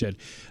 as you said,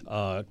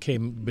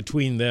 came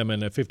between them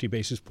and a 50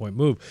 basis point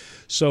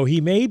move. So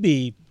he may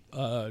be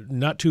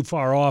not too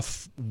far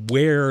off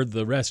where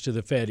the rest of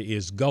the Fed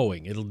is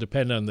going. It'll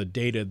depend on the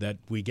data that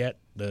we get,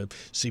 the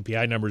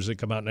CPI numbers that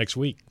come out next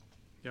week.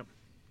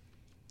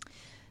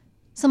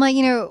 So, Mike,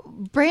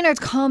 Brainard's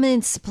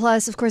comments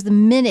plus, of course, the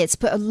minutes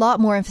put a lot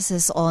more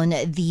emphasis on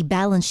the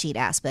balance sheet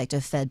aspect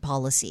of Fed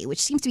policy, which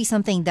seems to be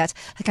something that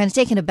had kind of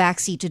taken a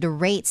backseat to the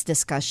rates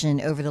discussion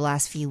over the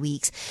last few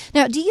weeks.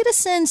 Now, do you get a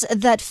sense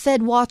that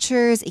Fed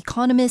watchers,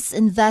 economists,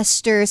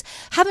 investors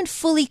haven't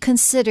fully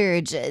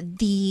considered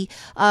the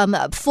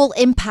full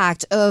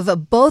impact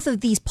of both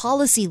of these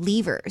policy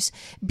levers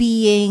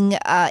being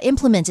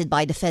implemented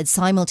by the Fed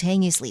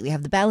simultaneously? We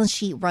have the balance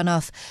sheet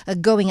runoff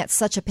going at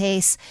such a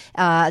pace,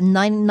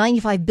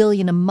 95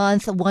 billion a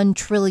month, 1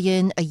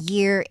 trillion a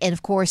year, and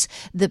of course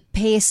the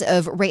pace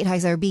of rate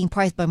hikes that are being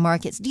priced by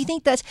markets. Do you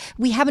think that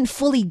we haven't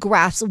fully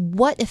grasped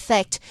what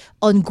effect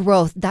on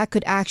growth that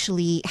could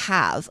actually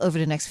have over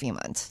the next few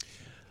months?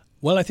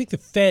 Well, I think the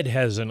Fed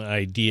has an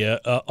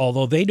idea,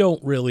 although they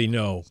don't really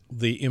know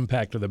the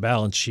impact of the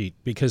balance sheet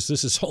because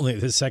this is only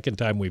the second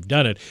time we've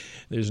done it.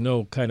 There's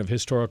no kind of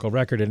historical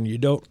record, and you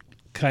don't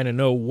kind of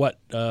know what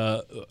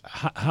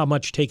how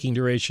much taking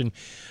duration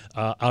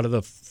out of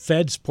the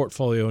Fed's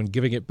portfolio and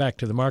giving it back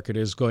to the market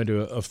is going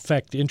to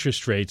affect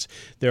interest rates.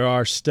 There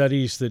are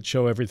studies that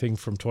show everything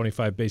from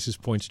 25 basis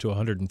points to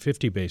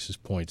 150 basis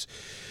points.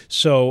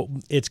 So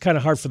it's kind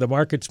of hard for the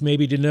markets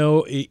maybe to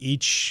know.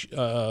 Each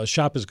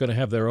shop is going to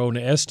have their own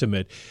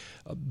estimate.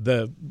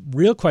 The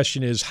real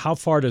question is, how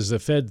far does the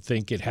Fed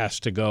think it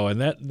has to go?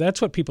 And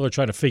that's what people are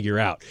trying to figure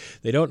out.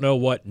 They don't know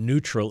what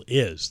neutral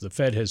is. The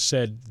Fed has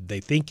said they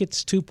think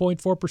it's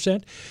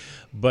 2.4%,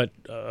 but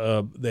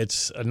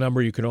that's a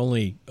number you can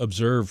only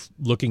observe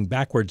looking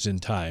backwards in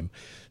time.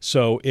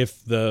 So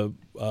if the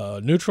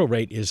neutral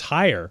rate is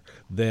higher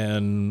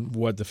than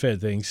what the Fed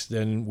thinks,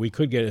 then we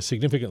could get a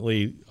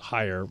significantly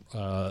higher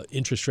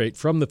interest rate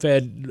from the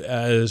Fed,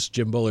 as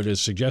Jim Bullard is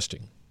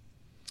suggesting.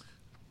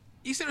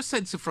 Is there a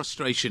sense of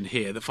frustration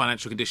here that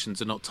financial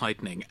conditions are not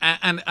tightening?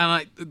 And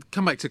I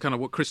come back to kind of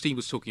what Kristine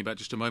was talking about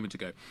just a moment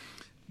ago.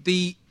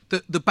 The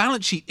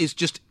balance sheet is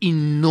just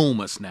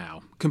enormous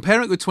now.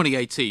 Comparing it with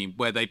 2018,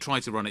 where they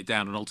tried to run it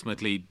down and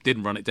ultimately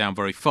didn't run it down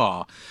very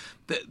far,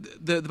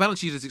 the balance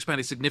sheet has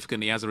expanded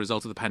significantly as a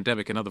result of the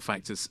pandemic and other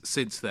factors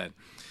since then.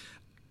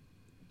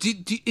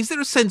 Is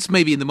there a sense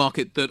maybe in the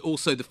market that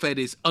also the Fed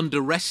is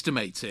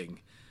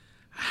underestimating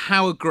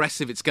how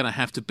aggressive it's going to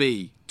have to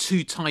be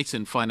to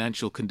tighten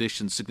financial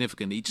conditions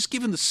significantly, just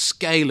given the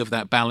scale of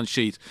that balance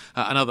sheet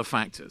and other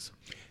factors?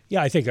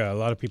 Yeah, I think a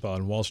lot of people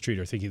on Wall Street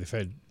are thinking the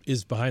Fed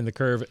is behind the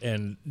curve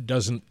and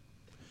doesn't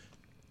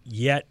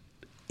yet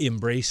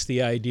embrace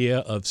the idea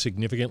of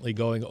significantly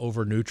going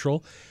over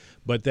neutral.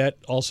 But that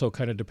also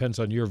kind of depends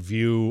on your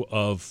view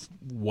of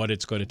what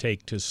it's going to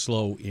take to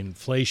slow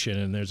inflation.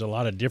 And there's a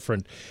lot of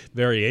different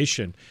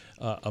variation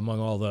among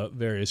all the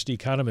various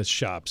economist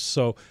shops.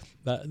 So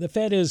the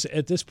Fed is,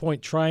 at this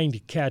point, trying to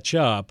catch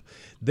up.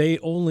 They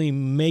only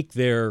make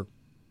their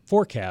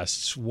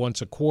forecasts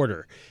once a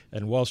quarter,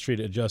 and Wall Street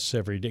adjusts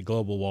every day.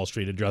 Global Wall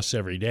Street adjusts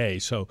every day.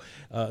 So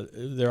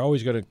they're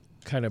always going to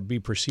kind of be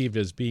perceived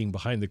as being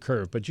behind the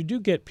curve. But you do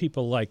get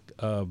people like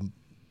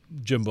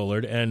Jim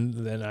Bullard, and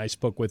then I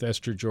spoke with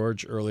Esther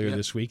George earlier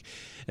this week,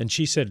 and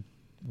she said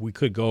we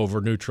could go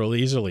over neutral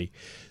easily.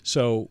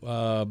 So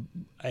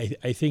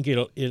I think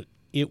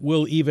it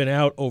will even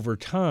out over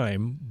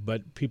time,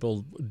 but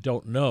people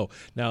don't know.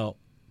 Now,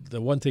 the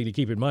one thing to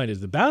keep in mind is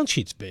the balance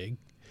sheet's big,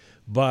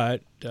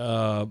 but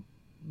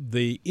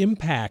the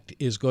impact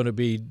is going to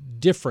be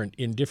different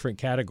in different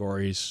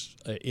categories.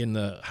 In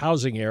the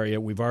housing area,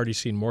 we've already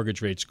seen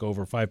mortgage rates go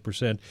over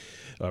 5%.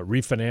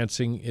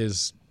 Refinancing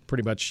is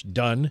pretty much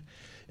done,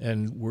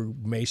 and we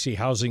may see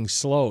housing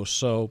slow.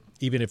 So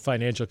even if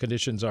financial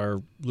conditions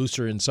are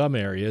looser in some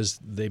areas,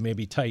 they may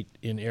be tight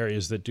in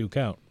areas that do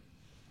count.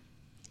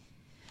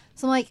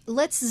 So, Mike,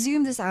 let's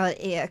zoom this out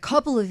a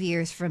couple of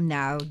years from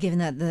now, given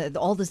that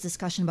all this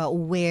discussion about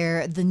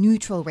where the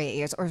neutral rate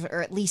is, or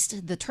at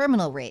least the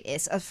terminal rate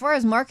is. As far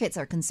as markets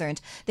are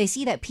concerned, they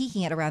see that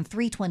peaking at around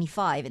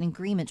 325 in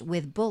agreement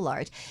with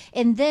Bullard.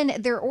 And then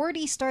they're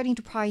already starting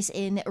to price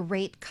in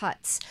rate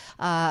cuts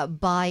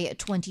by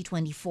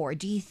 2024.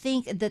 Do you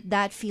think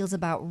that feels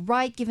about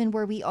right, given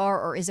where we are,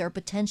 or is there a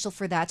potential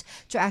for that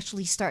to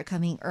actually start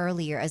coming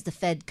earlier as the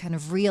Fed kind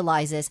of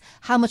realizes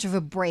how much of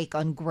a brake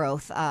on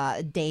growth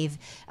they've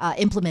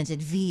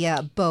implemented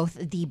via both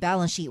the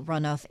balance sheet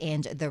runoff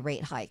and the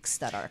rate hikes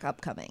that are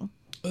upcoming?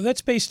 Well,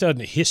 that's based on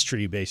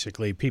history,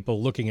 basically.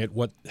 People looking at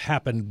what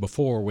happened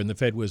before when the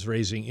Fed was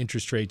raising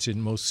interest rates. In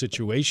most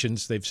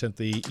situations, they've sent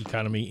the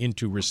economy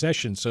into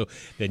recession, so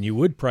then you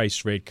would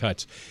price rate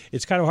cuts.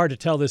 It's kind of hard to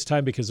tell this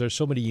time because there's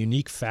so many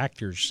unique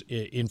factors.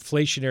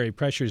 Inflationary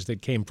pressures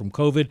that came from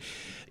COVID,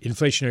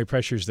 inflationary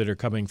pressures that are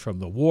coming from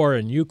the war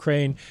in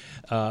Ukraine,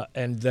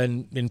 and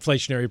then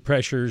inflationary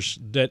pressures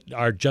that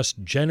are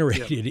just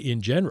generated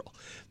in general.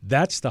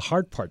 That's the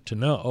hard part to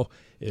know,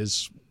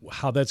 is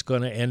how that's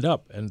going to end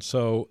up. And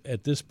so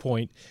at this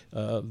point,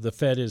 the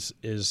Fed is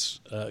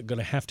going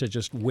to have to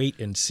just wait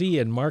and see,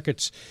 and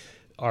markets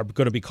are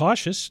going to be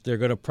cautious. They're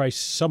going to price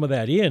some of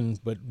that in,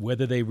 but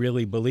whether they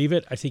really believe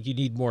it, I think you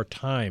need more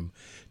time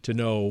to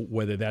know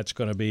whether that's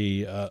going to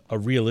be a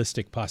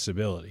realistic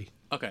possibility.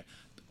 Okay.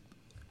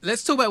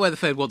 Let's talk about where the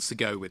Fed wants to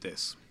go with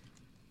this.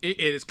 It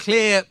is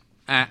clear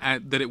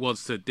that it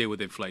wants to deal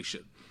with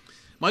inflation.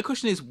 My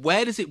question is,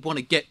 where does it want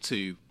to get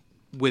to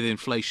with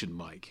inflation,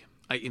 Mike?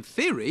 In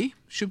theory,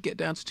 should get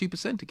down to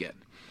 2% again.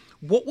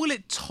 What will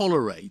it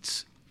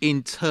tolerate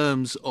in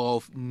terms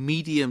of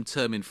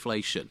medium-term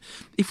inflation?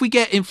 If we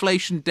get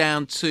inflation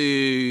down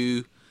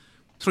to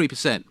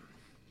 3%,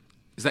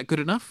 is that good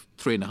enough?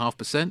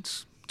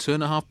 3.5%?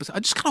 2.5%? I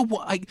just kind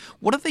of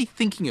what are they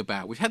thinking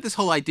about? We've had this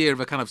whole idea of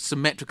a kind of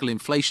symmetrical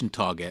inflation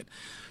target,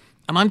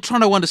 and I'm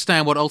trying to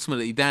understand what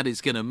ultimately that is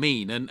going to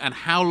mean, and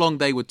how long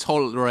they would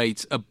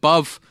tolerate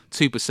above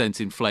 2%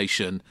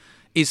 inflation.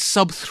 Is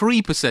sub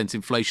 3%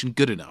 inflation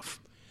good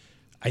enough?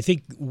 I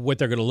think what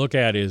they're going to look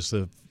at is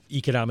the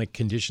economic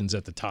conditions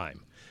at the time,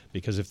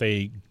 because if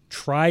they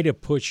try to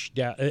push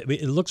down,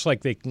 it looks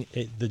like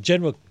the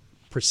general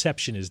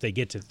perception is they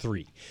get to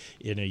 3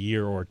 in a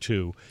year or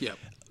two. Yep.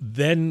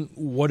 Then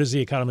what does the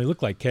economy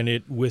look like? Can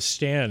it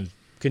withstand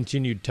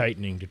continued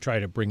tightening to try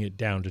to bring it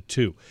down to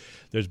 2?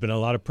 There's been a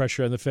lot of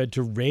pressure on the Fed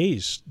to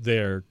raise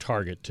their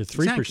target to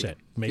 3%.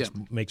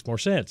 Exactly. Makes more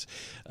sense.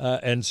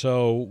 And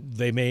so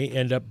they may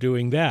end up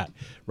doing that.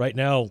 Right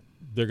now,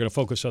 they're going to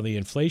focus on the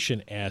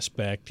inflation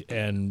aspect,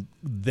 and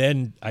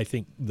then I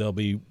think they'll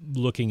be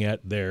looking at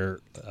their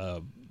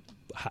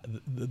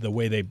the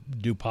way they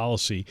do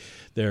policy,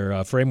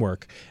 their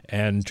framework,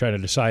 and try to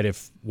decide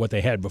if what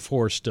they had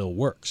before still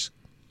works.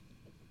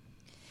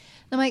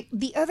 Now, Mike,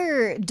 the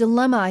other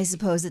dilemma, I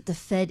suppose, that the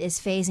Fed is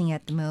facing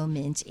at the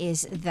moment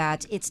is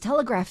that it's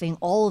telegraphing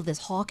all of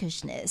this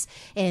hawkishness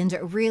and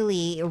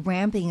really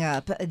ramping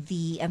up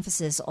the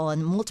emphasis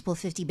on multiple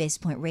 50 basis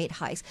point rate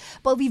hikes.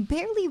 But we've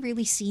barely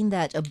really seen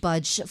that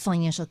budge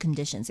financial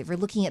conditions. If we're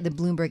looking at the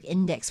Bloomberg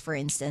Index, for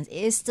instance,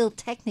 it is still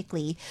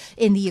technically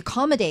in the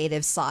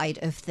accommodative side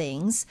of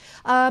things.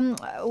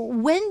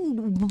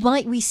 When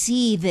might we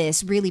see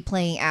this really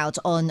playing out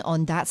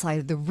on that side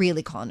of the real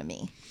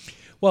economy?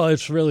 Well,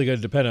 it's really going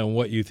to depend on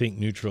what you think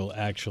neutral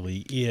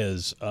actually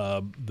is.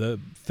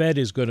 The Fed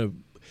is going to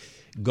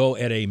go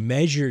at a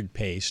measured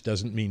pace,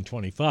 doesn't mean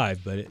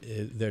 25, but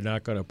they're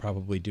not going to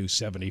probably do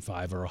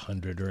 75 or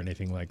 100 or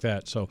anything like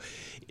that. So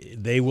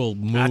they will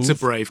move. That's a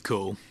brave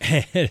call.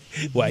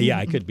 Well, yeah,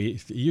 I could be.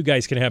 You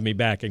guys can have me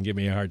back and give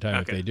me a hard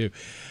time if they do.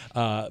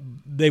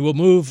 They will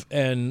move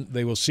and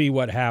they will see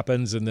what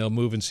happens, and they'll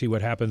move and see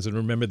what happens. And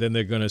remember, then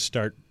they're going to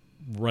start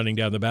running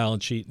down the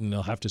balance sheet, and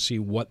they'll have to see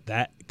what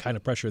that kind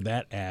of pressure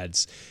that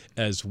adds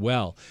as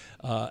well.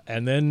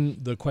 And then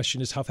the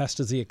question is, how fast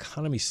does the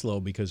economy slow?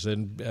 Because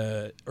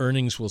then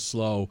earnings will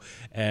slow,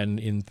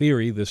 and in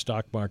theory, the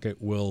stock market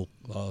will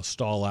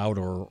stall out,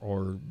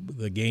 or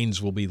the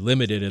gains will be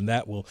limited, and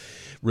that will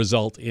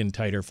result in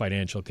tighter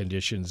financial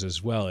conditions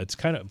as well. It's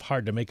kind of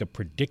hard to make a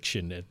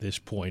prediction at this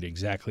point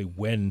exactly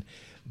when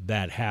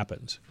that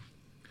happens.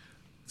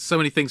 So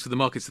many things for the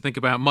markets to think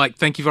about. Mike,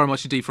 thank you very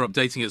much indeed for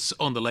updating us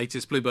on the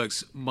latest.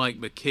 Bloomberg's Mike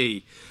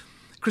Mckee.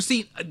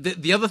 Kristine,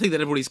 the other thing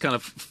that everybody's kind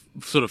of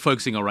sort of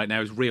focusing on right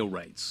now is real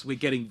rates. We're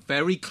getting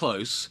very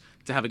close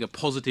to having a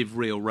positive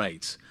real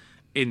rate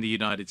in the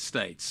United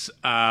States.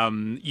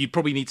 You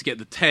probably need to get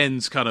the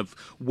 10s kind of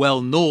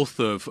well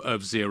north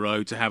of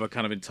zero to have a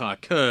kind of entire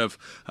curve,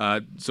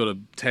 sort of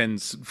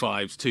 10s,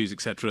 5s, 2s,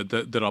 etc.,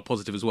 that are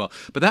positive as well.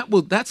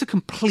 But that's a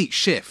complete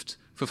shift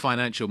for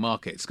financial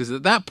markets, because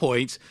at that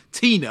point,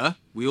 TINA,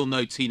 we all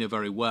know TINA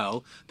very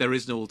well, there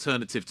is no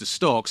alternative to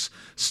stocks,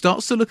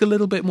 starts to look a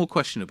little bit more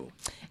questionable.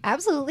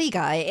 Absolutely,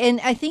 Guy. And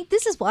I think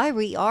this is why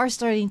we are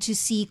starting to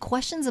see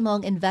questions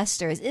among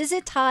investors. Is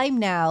it time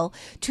now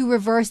to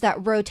reverse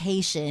that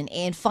rotation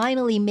and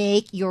finally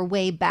make your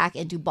way back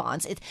into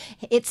bonds?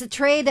 It's a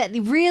trade that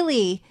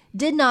really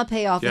did not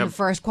pay off in the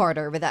first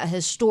quarter with that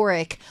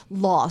historic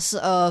loss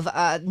of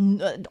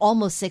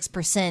almost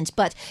 6%.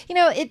 But,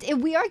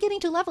 we are getting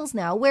to levels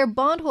now where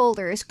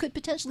bondholders could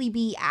potentially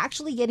be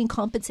actually getting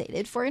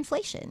compensated for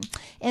inflation.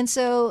 And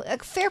so a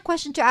fair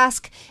question to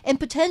ask, and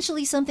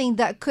potentially something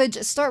that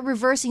could start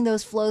reversing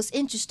those flows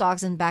into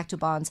stocks and back to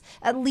bonds,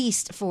 at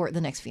least for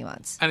the next few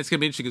months. And it's going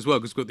to be interesting as well,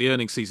 because we've got the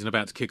earnings season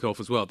about to kick off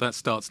as well. That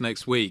starts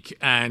next week.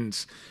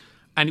 And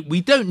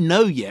we don't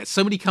know yet.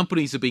 So many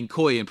companies have been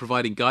coy in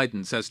providing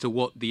guidance as to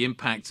what the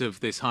impact of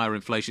this higher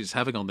inflation is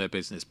having on their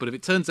business. But if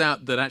it turns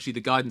out that actually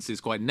the guidance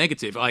is quite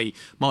negative, i.e.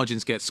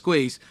 margins get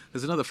squeezed,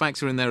 there's another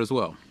factor in there as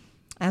well.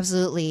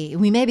 Absolutely.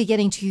 We may be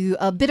getting to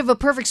a bit of a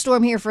perfect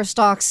storm here for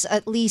stocks,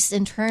 at least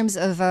in terms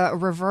of a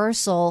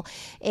reversal.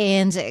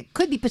 And it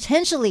could be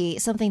potentially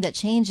something that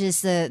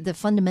changes the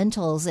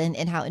fundamentals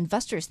and how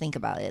investors think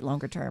about it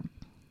longer term.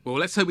 Well,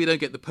 let's hope we don't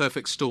get the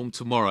perfect storm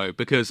tomorrow,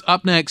 because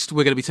up next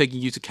we're going to be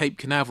taking you to Cape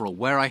Canaveral,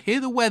 where I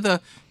hear the weather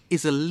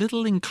is a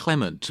little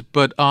inclement,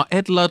 but our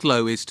Ed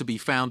Ludlow is to be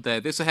found there.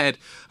 This ahead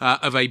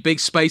of a big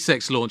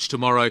SpaceX launch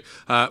tomorrow.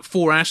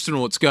 4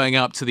 astronauts going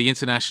up to the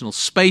International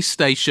Space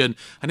Station,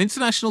 an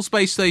International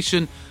Space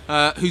Station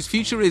whose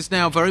future is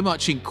now very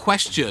much in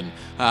question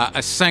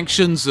as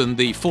sanctions and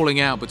the falling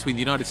out between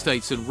the United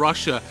States and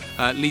Russia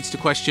leads to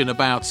question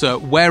about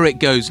where it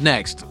goes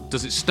next.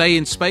 Does it stay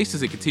in space?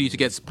 Does it continue to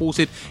get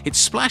supported? It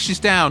splashes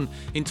down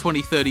in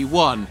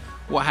 2031.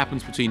 What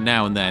happens between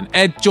now and then?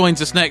 Ed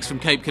joins us next from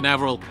Cape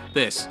Canaveral.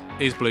 This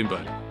is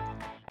Bloomberg.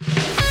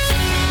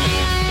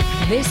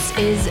 This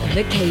is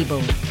The Cable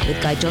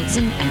with Guy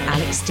Johnson and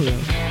Alex Steele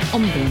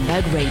on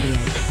Bloomberg Radio.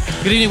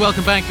 Good evening,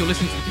 welcome back. You're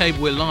listening to The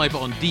Cable. We're live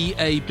on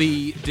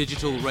DAB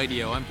Digital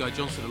Radio. I'm Guy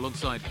Johnson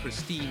alongside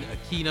Kristine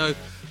Aquino.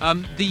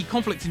 The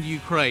conflict in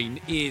Ukraine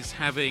is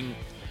having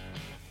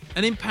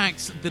an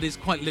impact that is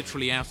quite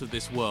literally out of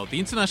this world. The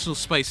International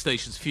Space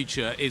Station's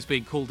future is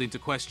being called into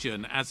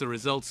question as a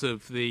result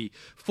of the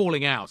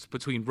falling out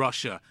between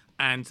Russia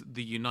and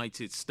the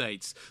United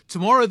States.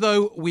 Tomorrow,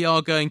 though, we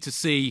are going to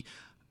see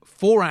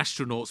 4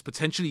 astronauts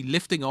potentially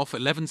lifting off.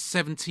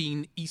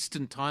 11:17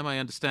 Eastern time, I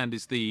understand,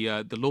 is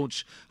the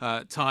launch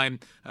time.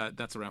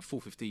 That's around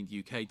 4:15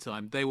 UK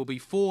time. There will be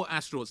 4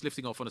 astronauts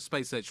lifting off on a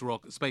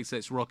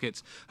SpaceX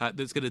rocket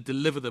that's going to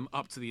deliver them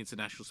up to the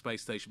International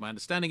Space Station. My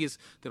understanding is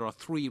there are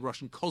 3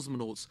 Russian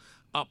cosmonauts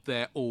up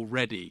there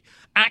already.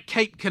 At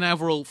Cape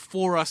Canaveral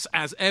for us,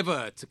 as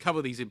ever, to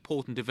cover these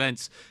important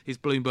events is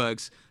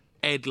Bloomberg's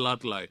Ed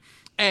Ludlow.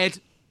 Ed,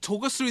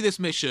 talk us through this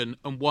mission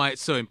and why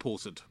it's so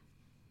important.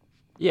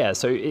 Yeah,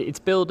 so it's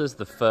billed as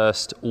the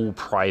first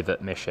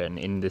all-private mission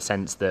in the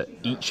sense that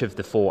each of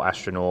the 4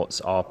 astronauts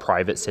are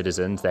private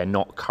citizens. They're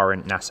not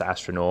current NASA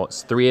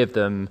astronauts. 3 of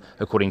them,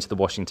 according to the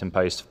Washington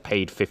Post,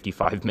 paid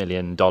 $55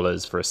 million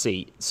for a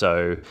seat.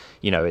 So,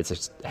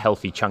 it's a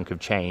healthy chunk of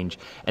change.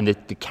 And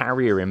the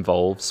carrier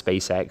involved,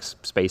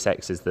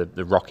 SpaceX is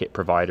the rocket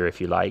provider,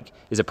 if you like,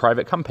 is a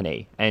private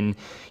company. And,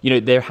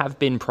 there have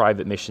been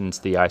private missions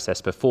to the ISS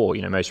before.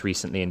 Most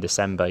recently in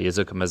December,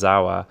 Yuzuka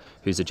Maezawa,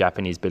 who's a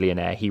Japanese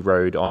billionaire, he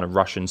rode on a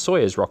Russian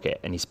Soyuz rocket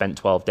and he spent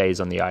 12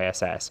 days on the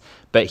ISS,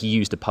 but he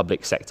used a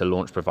public sector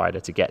launch provider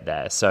to get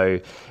there. So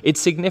it's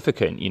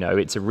significant,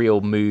 it's a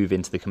real move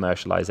into the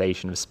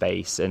commercialization of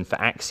space. And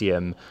for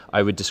Axiom,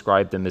 I would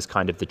describe them as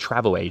kind of the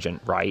travel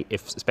agent, right?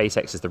 If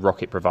SpaceX is the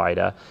rocket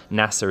provider,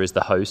 NASA is the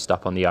host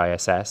up on the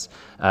ISS,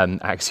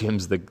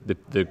 Axiom's the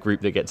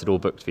group that gets it all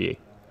booked for you.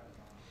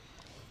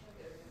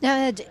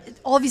 Now,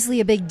 obviously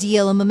a big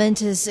deal, a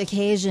momentous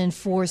occasion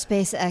for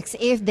SpaceX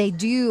if they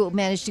do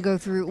manage to go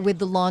through with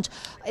the launch.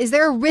 Is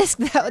there a risk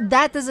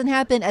that doesn't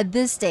happen at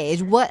this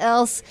stage? What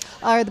else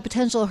are the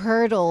potential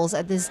hurdles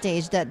at this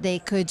stage that they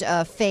could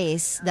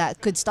face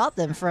that could stop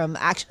them from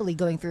actually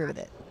going through with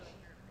it?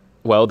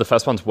 Well, the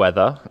first one's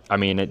weather. I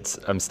mean,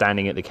 I'm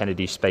standing at the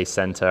Kennedy Space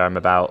Center. I'm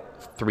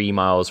about 3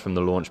 miles from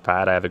the launch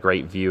pad. I have a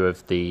great view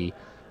of the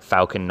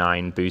Falcon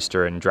 9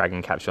 booster and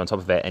Dragon capsule on top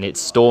of it, and it's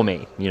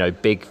stormy,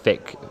 big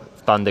thick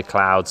thunder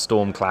clouds,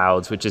 storm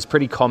clouds, which is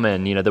pretty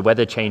common. The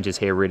weather changes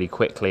here really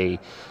quickly.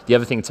 The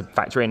other thing to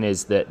factor in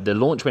is that the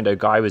launch window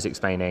Guy was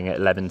explaining at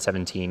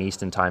 11:17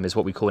 Eastern time is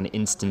what we call an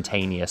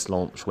instantaneous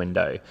launch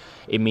window.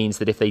 It means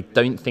that if they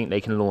don't think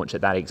they can launch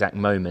at that exact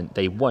moment,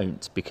 they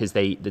won't, because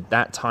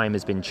that time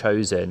has been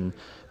chosen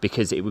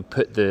because it would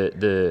put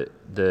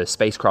the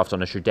spacecraft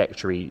on a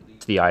trajectory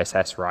to the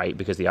ISS, right?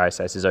 Because the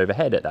ISS is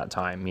overhead at that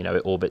time.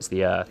 It orbits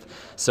the Earth.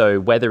 So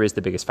weather is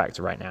the biggest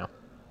factor right now.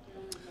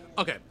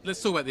 Okay,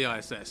 let's talk about the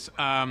ISS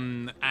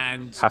and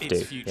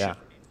its future.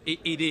 Yeah.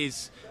 It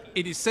is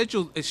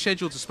scheduled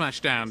to smash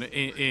down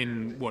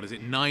in what is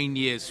it, 9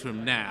 years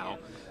from now?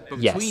 But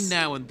Yes. between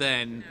now and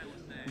then,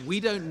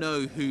 we don't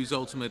know who's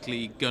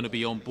ultimately going to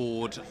be on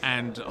board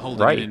and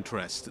holding an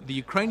interest. The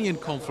Ukrainian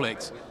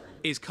conflict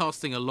is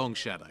casting a long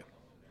shadow.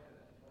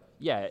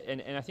 Yeah,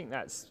 and I think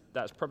that's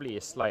probably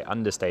a slight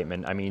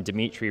understatement. I mean,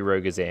 Dmitry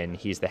Rogozin,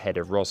 he's the head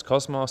of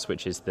Roscosmos,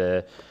 which is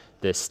the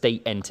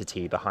state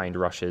entity behind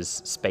Russia's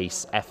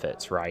space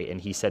efforts, right? And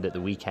he said at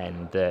the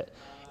weekend that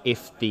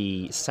if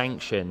the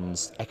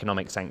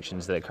economic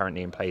sanctions that are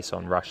currently in place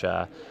on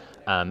Russia,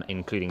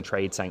 including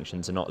trade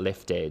sanctions, are not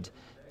lifted,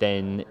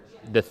 then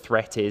the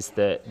threat is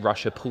that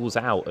Russia pulls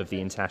out of the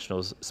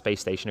International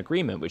Space Station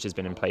Agreement, which has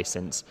been in place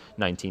since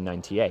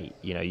 1998.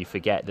 You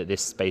forget that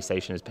this space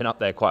station has been up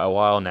there quite a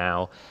while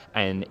now,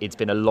 and it's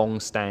been a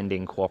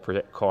long-standing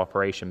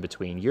cooperation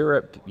between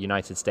Europe,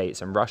 United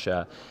States, and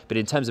Russia. But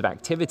in terms of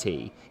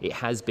activity, it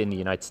has been the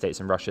United States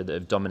and Russia that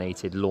have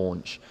dominated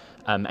launch.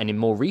 And in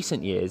more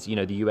recent years,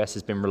 the US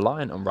has been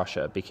reliant on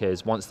Russia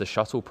because once the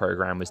shuttle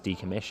program was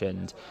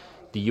decommissioned,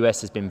 the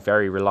US has been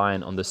very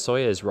reliant on the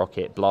Soyuz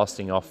rocket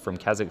blasting off from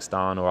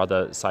Kazakhstan or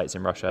other sites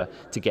in Russia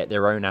to get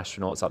their own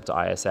astronauts up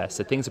to ISS.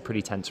 So things are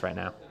pretty tense right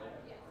now.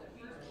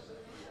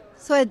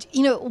 So, Ed,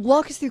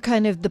 walk us through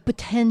kind of the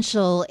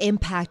potential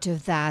impact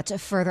of that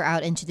further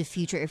out into the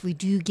future if we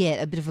do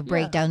get a bit of a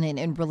breakdown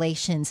in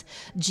relations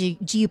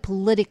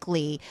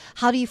geopolitically.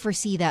 How do you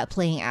foresee that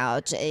playing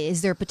out?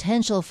 Is there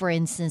potential, for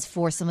instance,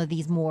 for some of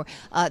these more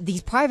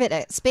these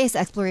private space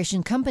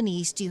exploration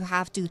companies to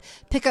have to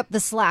pick up the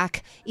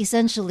slack,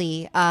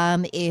 essentially,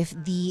 if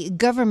the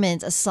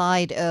government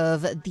side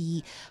of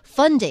the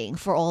funding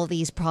for all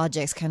these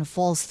projects kind of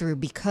falls through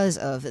because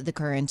of the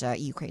current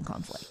Ukraine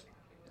conflict?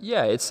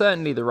 Yeah, it's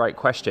certainly the right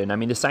question. I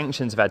mean, the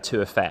sanctions have had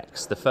 2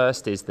 effects. The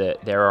first is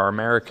that there are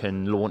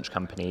American launch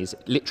companies,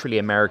 literally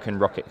American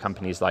rocket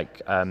companies like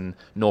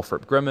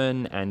Northrop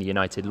Grumman and the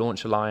United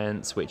Launch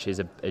Alliance, which is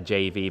a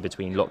JV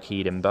between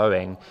Lockheed and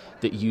Boeing,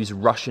 that use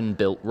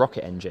Russian-built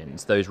rocket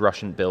engines. Those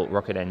Russian-built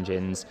rocket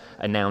engines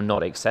are now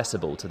not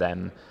accessible to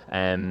them.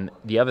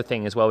 The other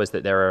thing as well is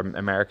that there are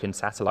American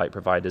satellite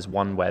providers,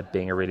 OneWeb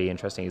being a really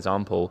interesting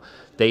example.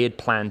 They had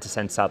planned to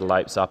send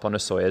satellites up on a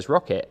Soyuz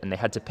rocket, and they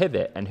had to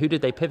pivot. And who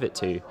did they pivot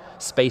to?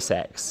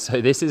 SpaceX. So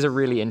this is a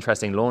really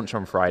interesting launch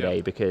on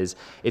Friday because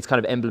it's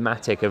kind of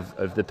emblematic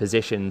of the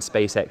position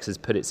SpaceX has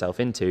put itself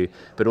into,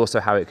 but also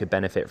how it could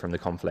benefit from the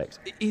conflict.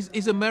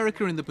 Is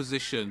America in the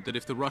position that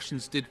if the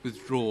Russians did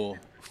withdraw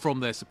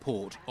from their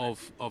support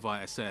of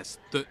ISS,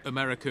 that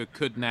America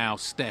could now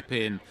step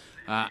in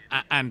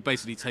and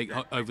basically take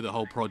over the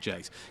whole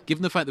project,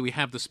 given the fact that we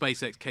have the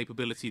SpaceX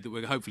capability that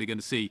we're hopefully going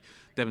to see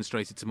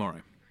demonstrated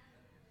tomorrow?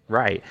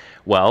 Right.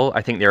 Well,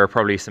 I think there are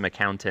probably some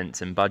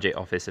accountants and budget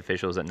office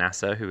officials at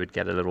NASA who would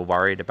get a little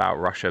worried about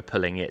Russia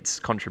pulling its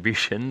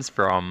contributions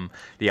from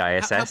the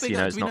ISS. How big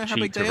it's not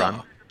cheap to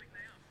run.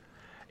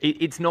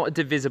 It's not a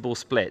divisible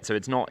split, so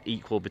it's not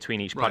equal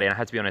between each party. And I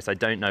have to be honest, I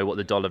don't know what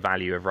the dollar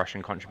value of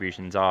Russian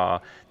contributions are.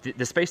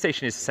 The space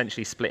station is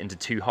essentially split into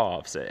two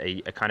halves,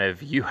 a kind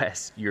of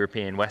US,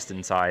 European,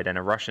 Western side and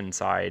a Russian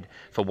side,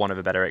 for want of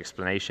a better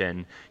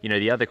explanation.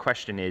 The other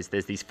question is,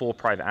 there's these 4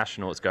 private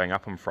astronauts going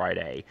up on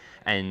Friday,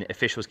 and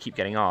officials keep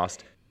getting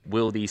asked,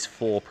 will these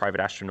 4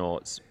 private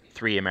astronauts,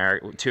 2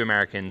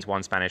 Americans,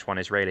 1 Spanish, 1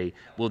 Israeli,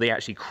 will they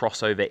actually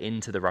cross over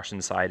into the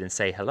Russian side and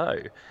say hello?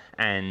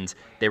 And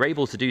they're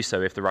able to do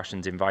so if the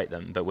Russians invite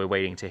them, but we're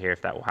waiting to hear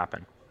if that will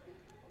happen.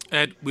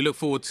 Ed, we look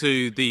forward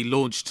to the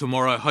launch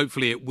tomorrow.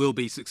 Hopefully it will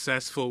be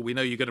successful. We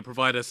know you're going to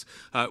provide us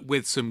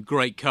with some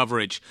great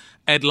coverage.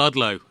 Ed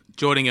Ludlow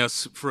joining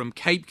us from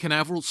Cape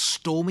Canaveral.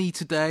 Stormy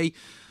today.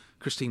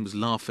 Kristine was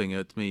laughing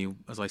at me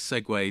as I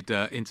segued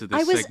into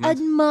this segment. I was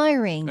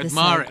admiring the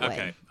segue.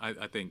 Okay,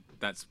 I think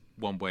that's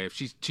one way of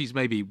she's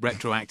maybe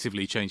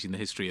retroactively changing the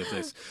history of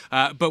this.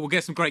 But we'll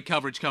get some great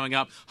coverage coming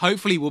up.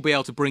 Hopefully we'll be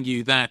able to bring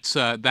you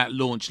that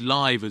launch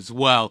live as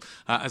well.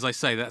 As I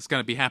say, that's going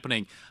to be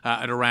happening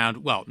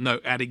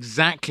at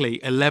exactly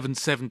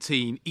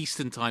 11:17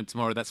 Eastern time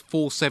tomorrow. That's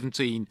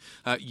 4:17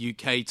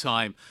 UK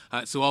time.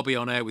 So I'll be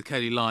on air with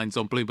Katie Lyons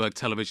on Bloomberg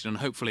Television, and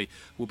hopefully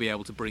we'll be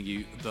able to bring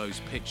you those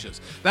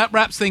pictures. That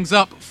wraps things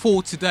up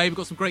for today. We've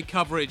got some great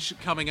coverage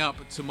coming up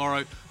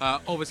tomorrow.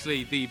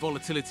 Obviously, the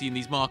volatility in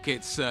these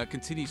markets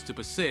continues to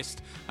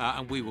persist,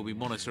 and we will be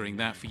monitoring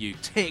that for you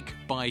tick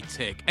by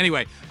tick.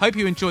 Anyway, hope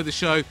you enjoyed the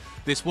show.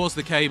 This was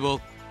The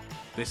Cable.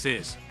 This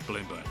is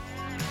Bloomberg.